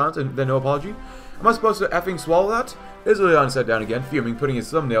a radio silence and then no apology? Am I supposed to effing swallow that? Isolani sat down again, fuming, putting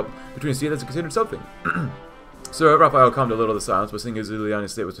his thumbnail between his teeth as he considered something. Sir, Raphael calmed a little the silence, but seeing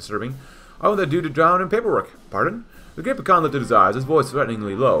Isolani's state was disturbing. I want that dude to drown in paperwork. Pardon? The great pecan lifted his eyes, his voice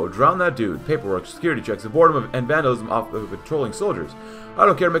threateningly low. Drown that dude. Paperwork, security checks, the boredom and vandalism off the patrolling soldiers. I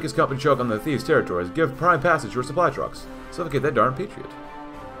don't care to make his company choke on the thieves' territories. Give prime passage to your supply trucks. Suffocate that darn patriot.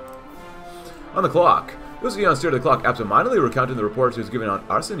 On the clock. Lucian stared at the clock absentmindedly, recounting the reports he was giving on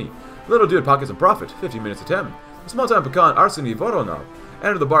Arseny. The little dude pockets some profit. 15 minutes to 10. The small-time pecan Arseny Voronov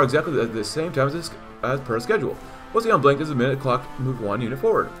entered the bar exactly at the same time as per schedule. Lucian blinked as the minute clock moved 1 unit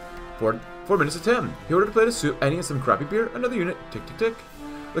forward. 4 minutes to 10. He ordered a plate of soup, any and some crappy beer. Another unit. Tick, tick, tick.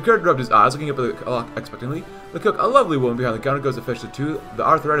 The clerk rubbed his eyes, looking up at the clock expectantly. The cook, a lovely woman behind the counter, goes to fetch the 2. The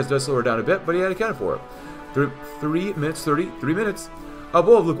arthritis does slow her down a bit, but he had accounted for it. 3 minutes 30. 3 minutes. A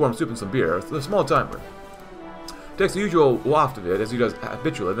bowl of lukewarm soup and some beer. The small timer. Takes the usual waft of it, as he does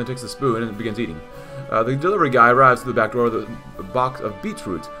habitually, then takes the spoon and begins eating. The delivery guy arrives to the back door with a box of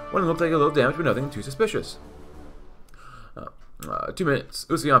beetroots. One of them looked like a little damaged, but nothing too suspicious. 2 minutes.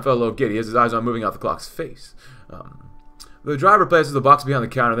 Lucian felt a little giddy as his eyes on moving out the clock's face. The driver places the box behind the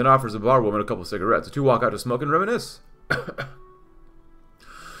counter, then offers the bar woman a couple of cigarettes. The two walk out to smoke and reminisce.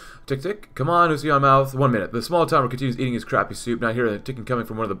 Tick, tick. Come on, Lucian mouth. 1 minute. The small timer continues eating his crappy soup, now hearing the ticking coming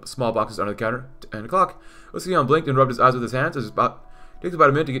from one of the small boxes under the counter. 10 o'clock. Lucian blinked and rubbed his eyes with his hands. It takes about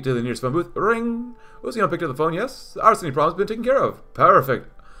a minute to get to the nearest phone booth. Ring! Lucian picked up the phone. Yes? The arsony problem's been taken care of.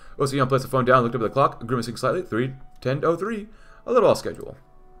 Perfect. Lucian placed the phone down, looked up at the clock, grimacing slightly. 10:03. A little off schedule.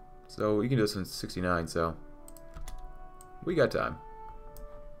 So you can do this in 69, so we got time.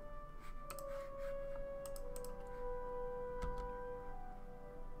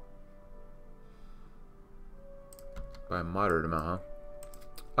 By a moderate amount, huh?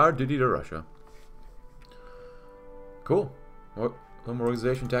 Our duty to Russia. Cool. What? One more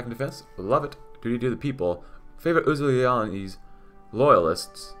organization, attack and defense. Love it. Duty to the people. Favorite Uziliani's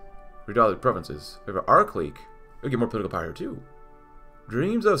loyalists. Redolid provinces. Favorite our clique. We'll get more political power here too.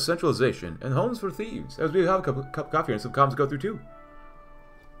 Dreams of centralization and homes for thieves. As we have a cup of coffee and some comms to go through too.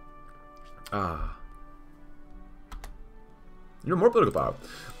 Ah. You know, more political power.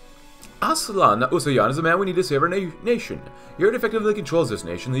 Aslan Usayan is the man we need to save our nation. Yurt effectively controls this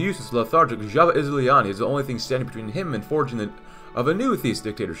nation. The useless, lethargic Java Islani is the only thing standing between him and forging of a new thief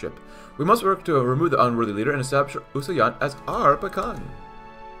dictatorship. We must work to remove the unworthy leader and establish Usayan as our Pakan.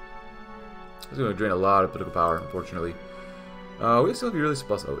 This is going to drain a lot of political power, unfortunately. We still have to be really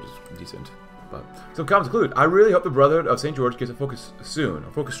plus. Oh, it's decent. But some comments include: I really hope the Brotherhood of St. George gets a focus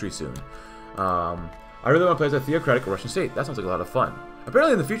tree soon. I really want to play as a theocratic Russian state. That sounds like a lot of fun.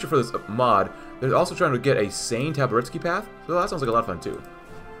 Apparently, in the future for this mod, they're also trying to get a sane Tabaritsky path. So that sounds like a lot of fun too.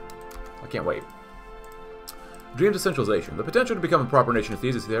 I can't wait. Dreams of centralization. The potential to become a proper nation of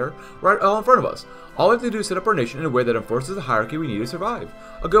thieves is there, right all in front of us. All we have to do is set up our nation in a way that enforces the hierarchy we need to survive.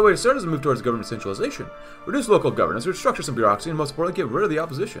 A good way to start is to move towards government centralization. Reduce local governance, restructure some bureaucracy, and most importantly, get rid of the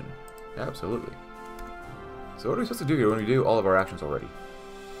opposition. Absolutely. So what are we supposed to do here when we do all of our actions already?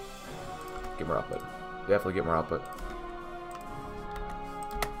 Get more output. Definitely get more output.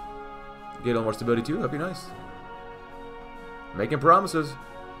 Get a little more stability too, that'd be nice. Making promises.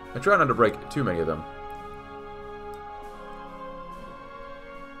 And try not to break too many of them.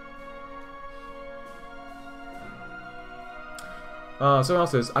 Someone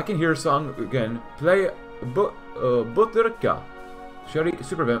else says, I can hear a song again. Play Butrika. Sherry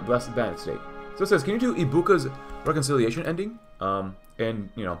Supervent Blessed Bandit State. So it says, can you do Ibuka's reconciliation ending? And,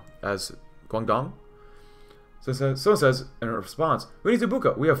 you know, as Guangdong? So someone says, in response, we need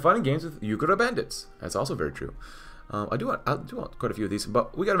Ibuka. We have fun and games with Yugra bandits. That's also very true. I do want quite a few of these,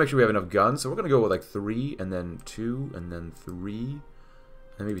 but we got to make sure we have enough guns. So we're going to go with like 3, and then 2, and then 3,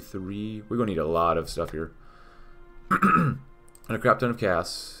 and maybe 3. We're going to need a lot of stuff here. And a crap ton of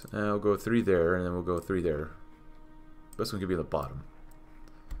casts. And we'll go 3 there, and then we'll go 3 there. This one could be at the bottom.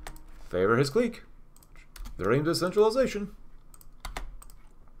 Favor his clique. Their aim is centralization.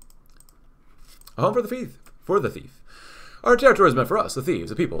 A home for the thief. Our territory is meant for us, the thieves,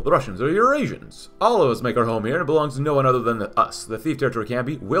 the people, the Russians, the Eurasians. All of us make our home here, and it belongs to no one other than us. The thief territory can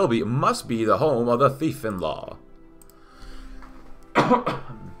be, will be, must be the home of the thief-in-law.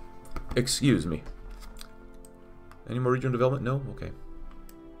 Excuse me. Any more regional development? No? Okay.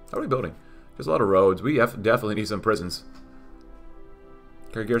 How are we building? There's a lot of roads. We definitely need some prisons.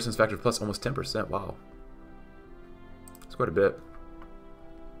 Carry garrisons factor plus almost 10%. Wow. That's quite a bit.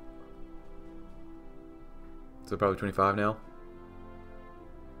 So probably 25 now.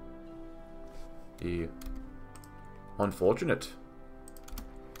 Unfortunate.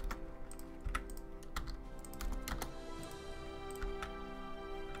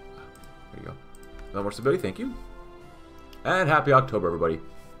 There you go. No more stability, thank you. And happy October, everybody.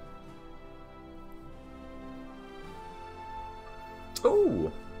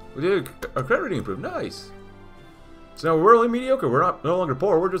 Oh, we did our credit rating improved. Nice. So now we're only mediocre. We're no longer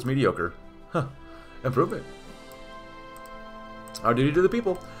poor. We're just mediocre. Huh. Improvement. Our duty to the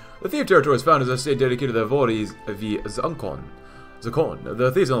people. The thief territory is found as a state dedicated to the Voris v. Zakon,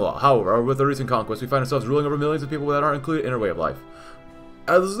 the thieves-in-law. However, with the recent conquest, we find ourselves ruling over millions of people that aren't included in our way of life.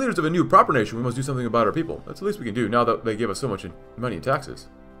 As leaders of a new proper nation, we must do something about our people. That's the least we can do now that they give us so much money in taxes.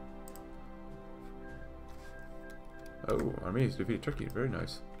 Oh, Armenians defeated Turkey. Very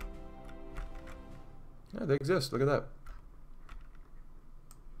nice. Yeah, they exist. Look at that.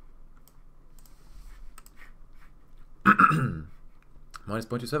 Minus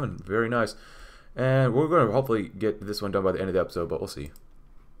 0.27. Very nice. And we're going to hopefully get this one done by the end of the episode, but we'll see.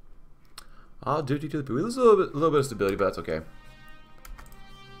 I'll duty to the people. We lose a little bit of stability, but that's okay.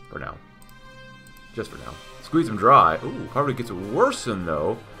 For now. Just for now. Squeeze them dry. Ooh, Harvard gets worsened,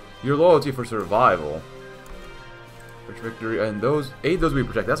 though. Your loyalty for survival. Rich victory. And those, aid those we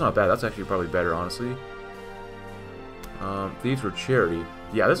protect. That's not bad. That's actually probably better, honestly. Thieves for charity.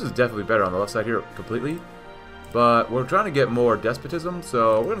 Yeah, this is definitely better on the left side here completely. But we're trying to get more despotism,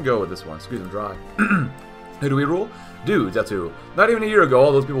 so we're going to go with this one. Squeeze them dry. Who do we rule? Dudes, that's who. Not even a year ago,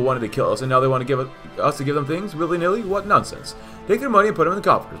 all those people wanted to kill us, and now they want to give us to give them things willy-nilly? What nonsense. Take their money and put them in the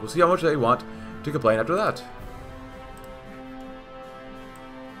coffers. We'll see how much they want to complain after that.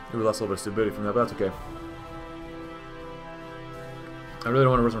 We lost a little bit of stability from that, but that's okay. I really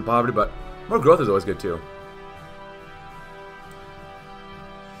don't want to worsen poverty, but more growth is always good, too.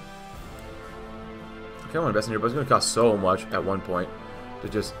 Okay, I want to invest in here, but it's going to cost so much at one point to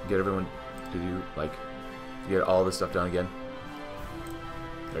just get everyone to do, like, to get all this stuff done again.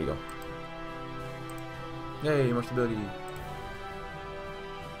 There you go. Yay, more stability.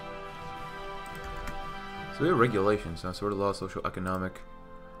 So we have regulations now, sort of law, social, economic,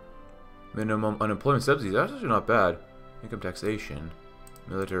 minimum unemployment subsidies. That's actually not bad. Income taxation,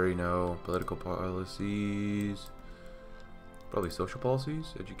 military, no, political policies, probably social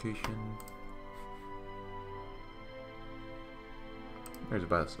policies, education. There's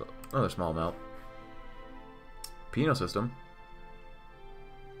about another small amount. Penal system.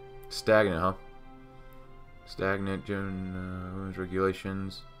 Stagnant, huh? Stagnant, women's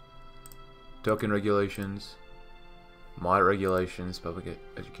regulations. Token regulations. Moderate regulations. Public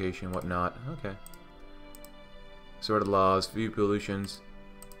education, whatnot. Okay. Sorted laws. Few pollutions.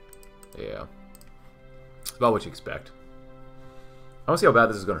 Yeah. It's about what you expect. I want to see how bad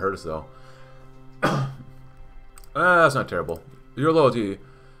this is going to hurt us, though. That's not terrible. Your loyalty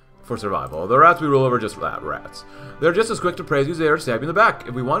for survival. The rats we rule over are just rats. They're just as quick to praise you as they are to stab you in the back.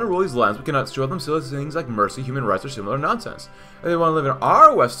 If we want to rule these lands, we cannot show them silly things like mercy, human rights, or similar nonsense. If they want to live in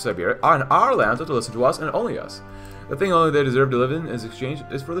our West Siberia, on our lands, they have to listen to us and only us. The thing only they deserve to live in is exchange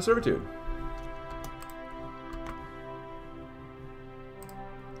is for the servitude.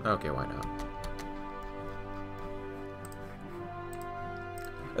 Okay, why not?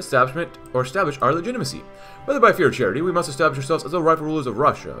 Establish our legitimacy. Whether by fear or charity, we must establish ourselves as the rightful rulers of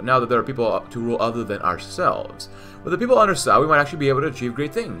Russia, now that there are people to rule other than ourselves. With the people on our side, we might actually be able to achieve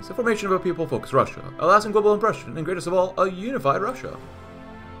great things. The formation of a people-focused Russia, a lasting global impression, and greatest of all, a unified Russia.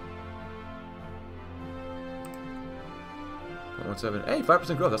 0.17. Hey,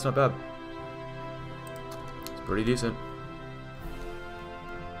 5% growth, that's not bad. It's pretty decent.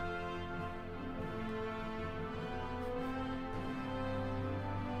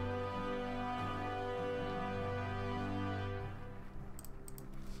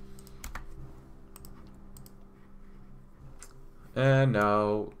 And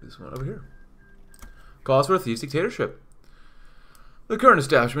now, this one over here. Calls for a thief's dictatorship. The current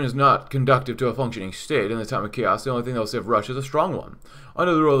establishment is not conducive to a functioning state. In the time of chaos, the only thing that will save Russia is a strong one.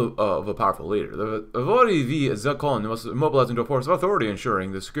 Under the rule of a powerful leader, the Vori v. Zakon must mobilize into a force of authority,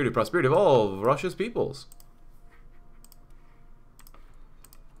 ensuring the security and prosperity of all of Russia's peoples.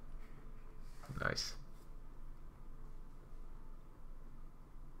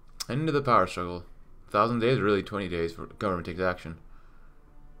 End of the power struggle. 1,000 days, or really 20 days for government takes action.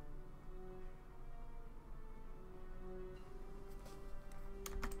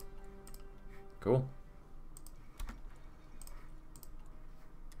 Cool.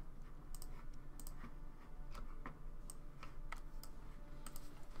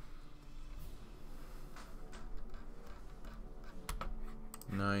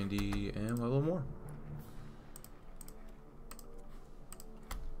 $90 and a little more.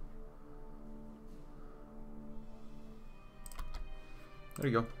 There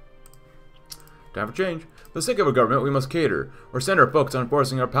you go. Time for change. For the sake of our government, we must cater, or send our focus on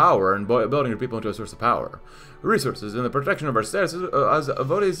enforcing our power and building our people into a source of power. Resources and the protection of our status as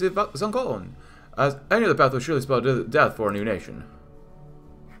votes Zankolon, as any other path will surely spell death for a new nation.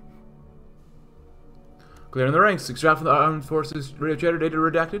 Clearing the ranks, extract from the armed forces, radio chatter, data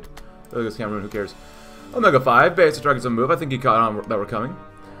redacted. Look at this Cameroon, who cares? Omega 5, base, the target's on move. I think he caught on that we're coming.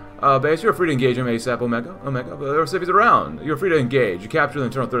 Base, you're free to engage him ASAP, Omega. There are cities around. You're free to engage. You capture the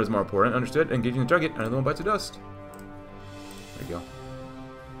internal threat is more important. Understood? Engaging the target, another one bites the dust. There you go.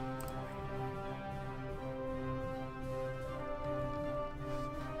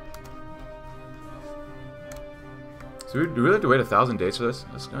 So do we really have to wait 1,000 days for this?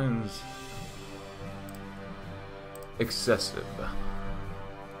 This seems excessive.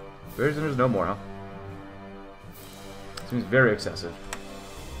 There's no more, huh? Seems very excessive.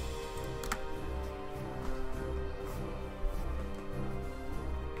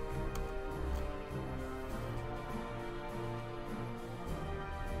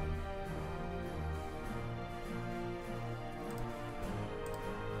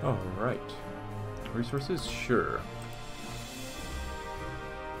 Alright. Resources? Sure.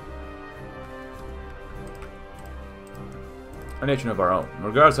 A nation of our own.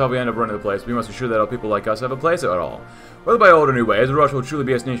 Regardless of how we end up running the place, we must ensure that all people like us have a place at all. Whether by old or new ways, Russia will truly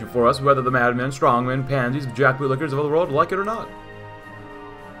be a nation for us, whether the madmen, strongmen, pansies, jackboot lickers of all the world like it or not.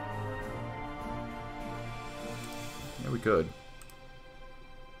 Yeah, we could.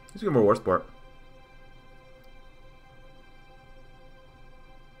 Let's get more war support.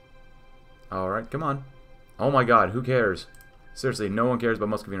 Alright, come on. Oh my god, who cares? Seriously, no one cares about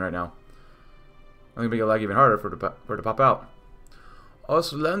Muscovine right now. I'm gonna make it lag even harder for it to pop out.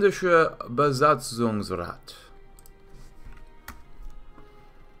 Ausländische Besatzungsrat.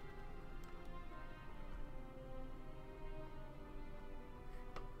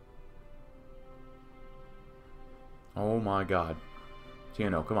 Oh my god.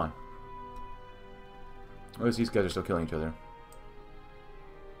 TNO, come on. At least these guys are still killing each other.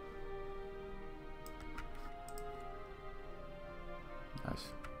 Nice.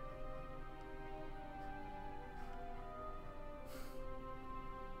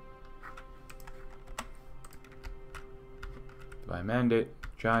 By mandate,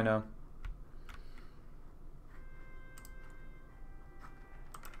 China.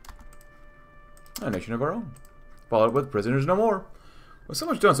 A nation of our own. Followed with prisoners no more. With so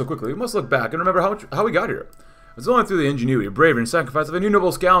much done so quickly, we must look back and remember how we got here. It's only through the ingenuity, bravery, and sacrifice of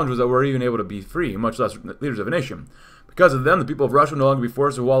innumerable scoundrels that we're even able to be free, much less leaders of a nation. Because of them, the people of Russia will no longer be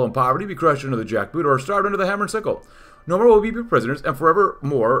forced to wallow in poverty, be crushed under the jackboot, or starved under the hammer and sickle. No more will we be prisoners, and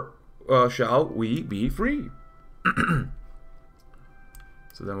forevermore shall we be free.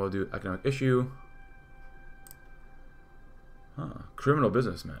 So then we'll do economic issue. Criminal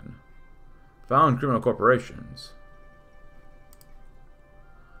businessmen. Found criminal corporations.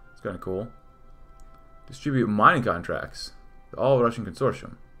 It's kind of cool. Distribute mining contracts. The All-Russian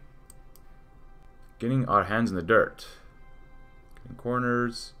Consortium. Getting our hands in the dirt. Getting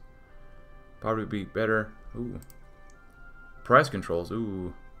corners. Probably be better. Ooh. Price controls.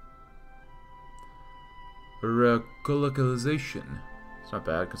 Ooh. Colocalization. It's not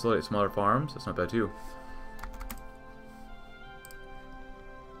bad. Consolidate smaller farms. That's not bad too.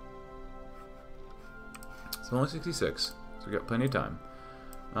 It's only 66, so we got plenty of time.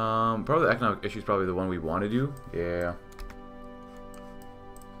 Probably the economic issue is probably the one we want to do. Yeah.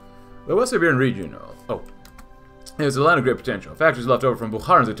 The West Siberian region. Oh. It's a land of great potential. Factories left over from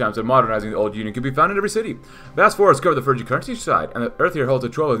Bukharin's attempts at modernizing the old Union can be found in every city. Vast forests cover the frigid countryside, and the earth here holds a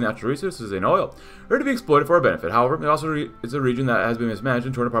trove of natural resources and oil, ready to be exploited for our benefit. However, it also is a region that has been mismanaged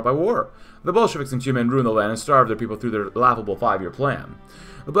and torn apart by war. The Bolsheviks and Chimen ruined the land and starved their people through their laughable 5-year plan.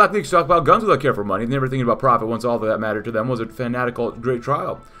 The Black League stockpiled guns without care for money, never thinking about profit once all that mattered to them was a fanatical great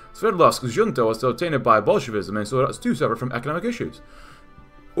trial. Sverdlovsk's junta was still tainted by Bolshevism, and so too suffered from economic issues.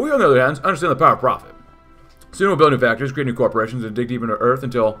 We, on the other hand, understand the power of profit. Soon we'll build new factories, create new corporations, and dig deep into Earth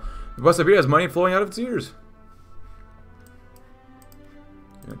until West Siberia has money flowing out of its ears.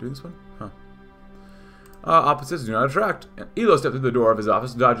 Can I do this one? Huh. Opposites do not attract. Elo stepped through the door of his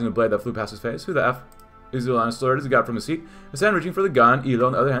office, dodging the blade that flew past his face. Who the F? Izuliani slurred as he got from his seat, his hand reaching for the gun, Elo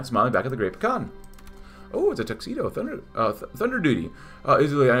on the other hand smiling back at the Great Pecan. Oh, it's a tuxedo. Thunder duty.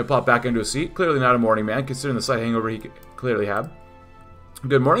 Izuliani popped back into his seat, clearly not a morning man, considering the slight hangover he clearly had.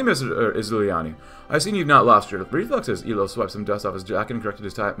 Good morning, Mr. Izuliani. I've seen you've not lost your reflexes. Elo swiped some dust off his jacket and corrected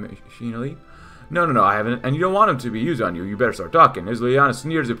his tie machinally. No, I haven't, and you don't want him to be used on you. You better start talking. Izuliani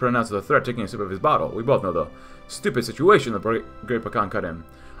sneered as he pronounced the threat, taking a sip of his bottle. We both know the stupid situation the Great Pecan cut in.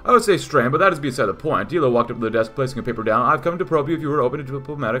 I would say strained, but that is beside the point. Elo walked up to the desk, placing a paper down. I've come to probe you if you were open to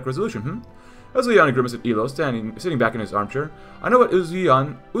diplomatic resolution, Izuliani grimaced at Elo, sitting back in his armchair. I know what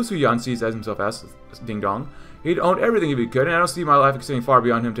Usuyan sees as himself as, ding-dong. He'd own everything if he could, and I don't see my life extending far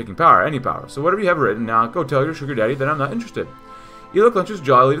beyond him taking power, any power. So whatever you have written, now go tell your sugar daddy that I'm not interested. Elo clenched his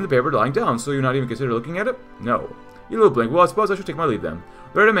jaw, leaving the paper lying down. So you're not even consider looking at it? No. Elo blinked. Well, I suppose I should take my leave then.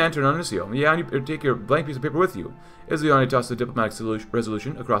 The right man turned on his heel. Yeah, and you take your blank piece of paper with you. Izuliani tossed the diplomatic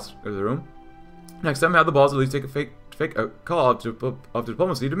resolution across the room. Next time, have the balls at least take a fake call of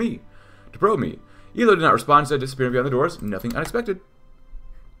diplomacy to me. To probe me. Elo did not respond, instead disappearing behind the doors. Nothing unexpected.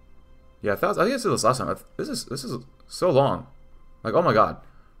 Yeah, I think I said this last time. This is so long. Like, oh my god.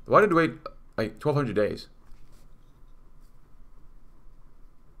 Why did we wait, like, 1,200 days?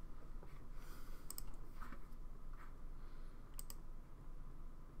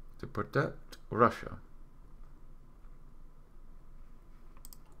 To protect Russia.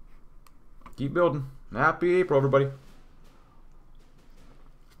 Keep building. Happy April, everybody.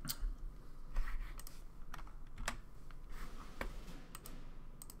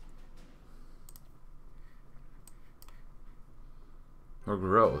 Or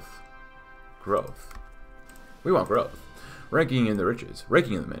growth. Growth. We want growth. Ranking in the riches.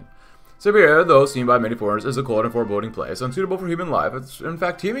 Ranking in the men. Siberia, though seen by many foreigners as a cold and foreboding place, unsuitable for human life, it's in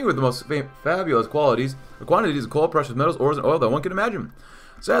fact teeming with the most fabulous quantities of coal, precious metals, ores, and oil that one can imagine.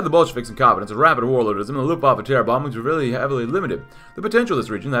 Sad the Bolsheviks' incompetence, a rapid warlordism, and the loop-off of terror bombings are really heavily limited. The potential of this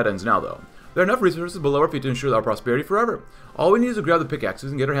region, that ends now, though. There are enough resources below our feet to ensure our prosperity forever. All we need is to grab the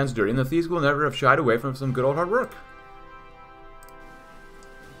pickaxes and get our hands dirty, and the thieves will never have shied away from some good old hard work.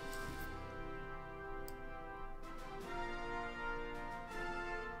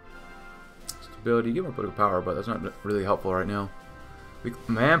 Ability, give more political power, but that's not really helpful right now.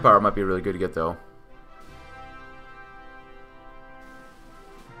 Manpower might be really good to get, though.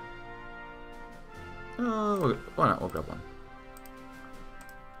 Why not? We'll grab one.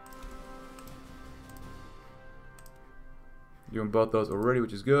 Doing both those already,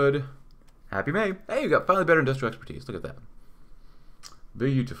 which is good. Happy May. Hey, you got finally better industrial expertise. Look at that.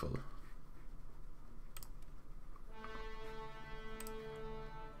 Beautiful.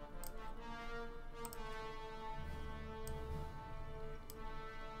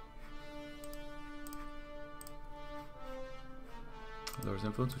 Lowers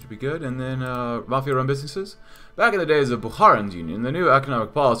influence, which would be good. And then mafia-run businesses. Back in the days of Bukharan's Union, the new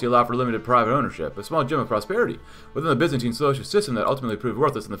economic policy allowed for limited private ownership, a small gem of prosperity within the Byzantine socialist system that ultimately proved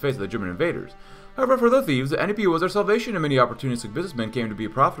worthless in the face of the German invaders. However, for the thieves, the NEP was our salvation, and many opportunistic businessmen came to be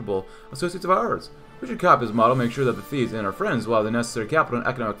profitable associates of ours. We should copy this model, make sure that the thieves and our friends will have the necessary capital and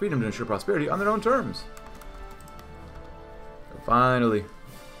economic freedom to ensure prosperity on their own terms. Finally.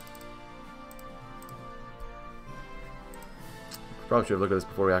 Probably should have looked at this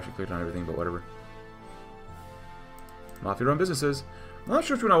before we actually clicked on everything, but whatever. Mafia-run businesses. I'm not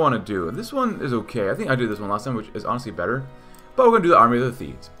sure which one I want to do. This one is okay. I think I did this one last time, which is honestly better. But we're going to do the Army of the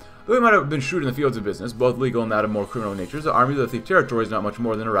Thieves. Though we might have been shrewd in the fields of business, both legal and that of more criminal natures, the Army of the Thief territory is not much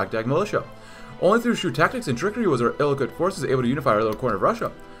more than a ragtag militia. Only through shrewd tactics and trickery was our ill-equipped forces able to unify our little corner of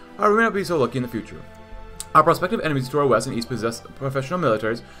Russia. However, we may not be so lucky in the future. Our prospective enemies to our west and east possess professional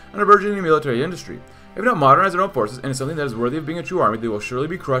militaries and a burgeoning military industry. If not modernize their own forces into something that is worthy of being a true army, they will surely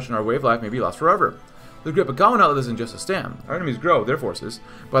be crushed and our way of life may be lost forever. The Great Pecan will not let this injustice stand. Our enemies grow their forces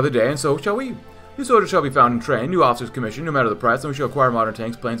by the day, and so shall we. New soldiers shall be found and trained, new officers commissioned, no matter the price, and we shall acquire modern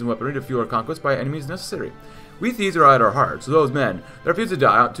tanks, planes, and weaponry to fuel our conquest by any means necessary. We thieves are at our hearts, so those men that refuse to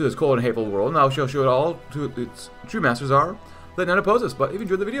die out to this cold and hateful world, now shall show it all to its true masters are. Let none oppose us, but if you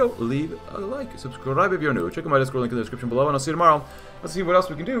enjoyed the video, leave a like, subscribe if you're new, check out my Discord link in the description below, and I'll see you tomorrow. Let's see what else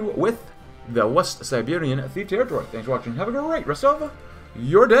we can do with the West Siberian Thief Territory. Thanks for watching. Have a great rest of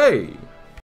your day.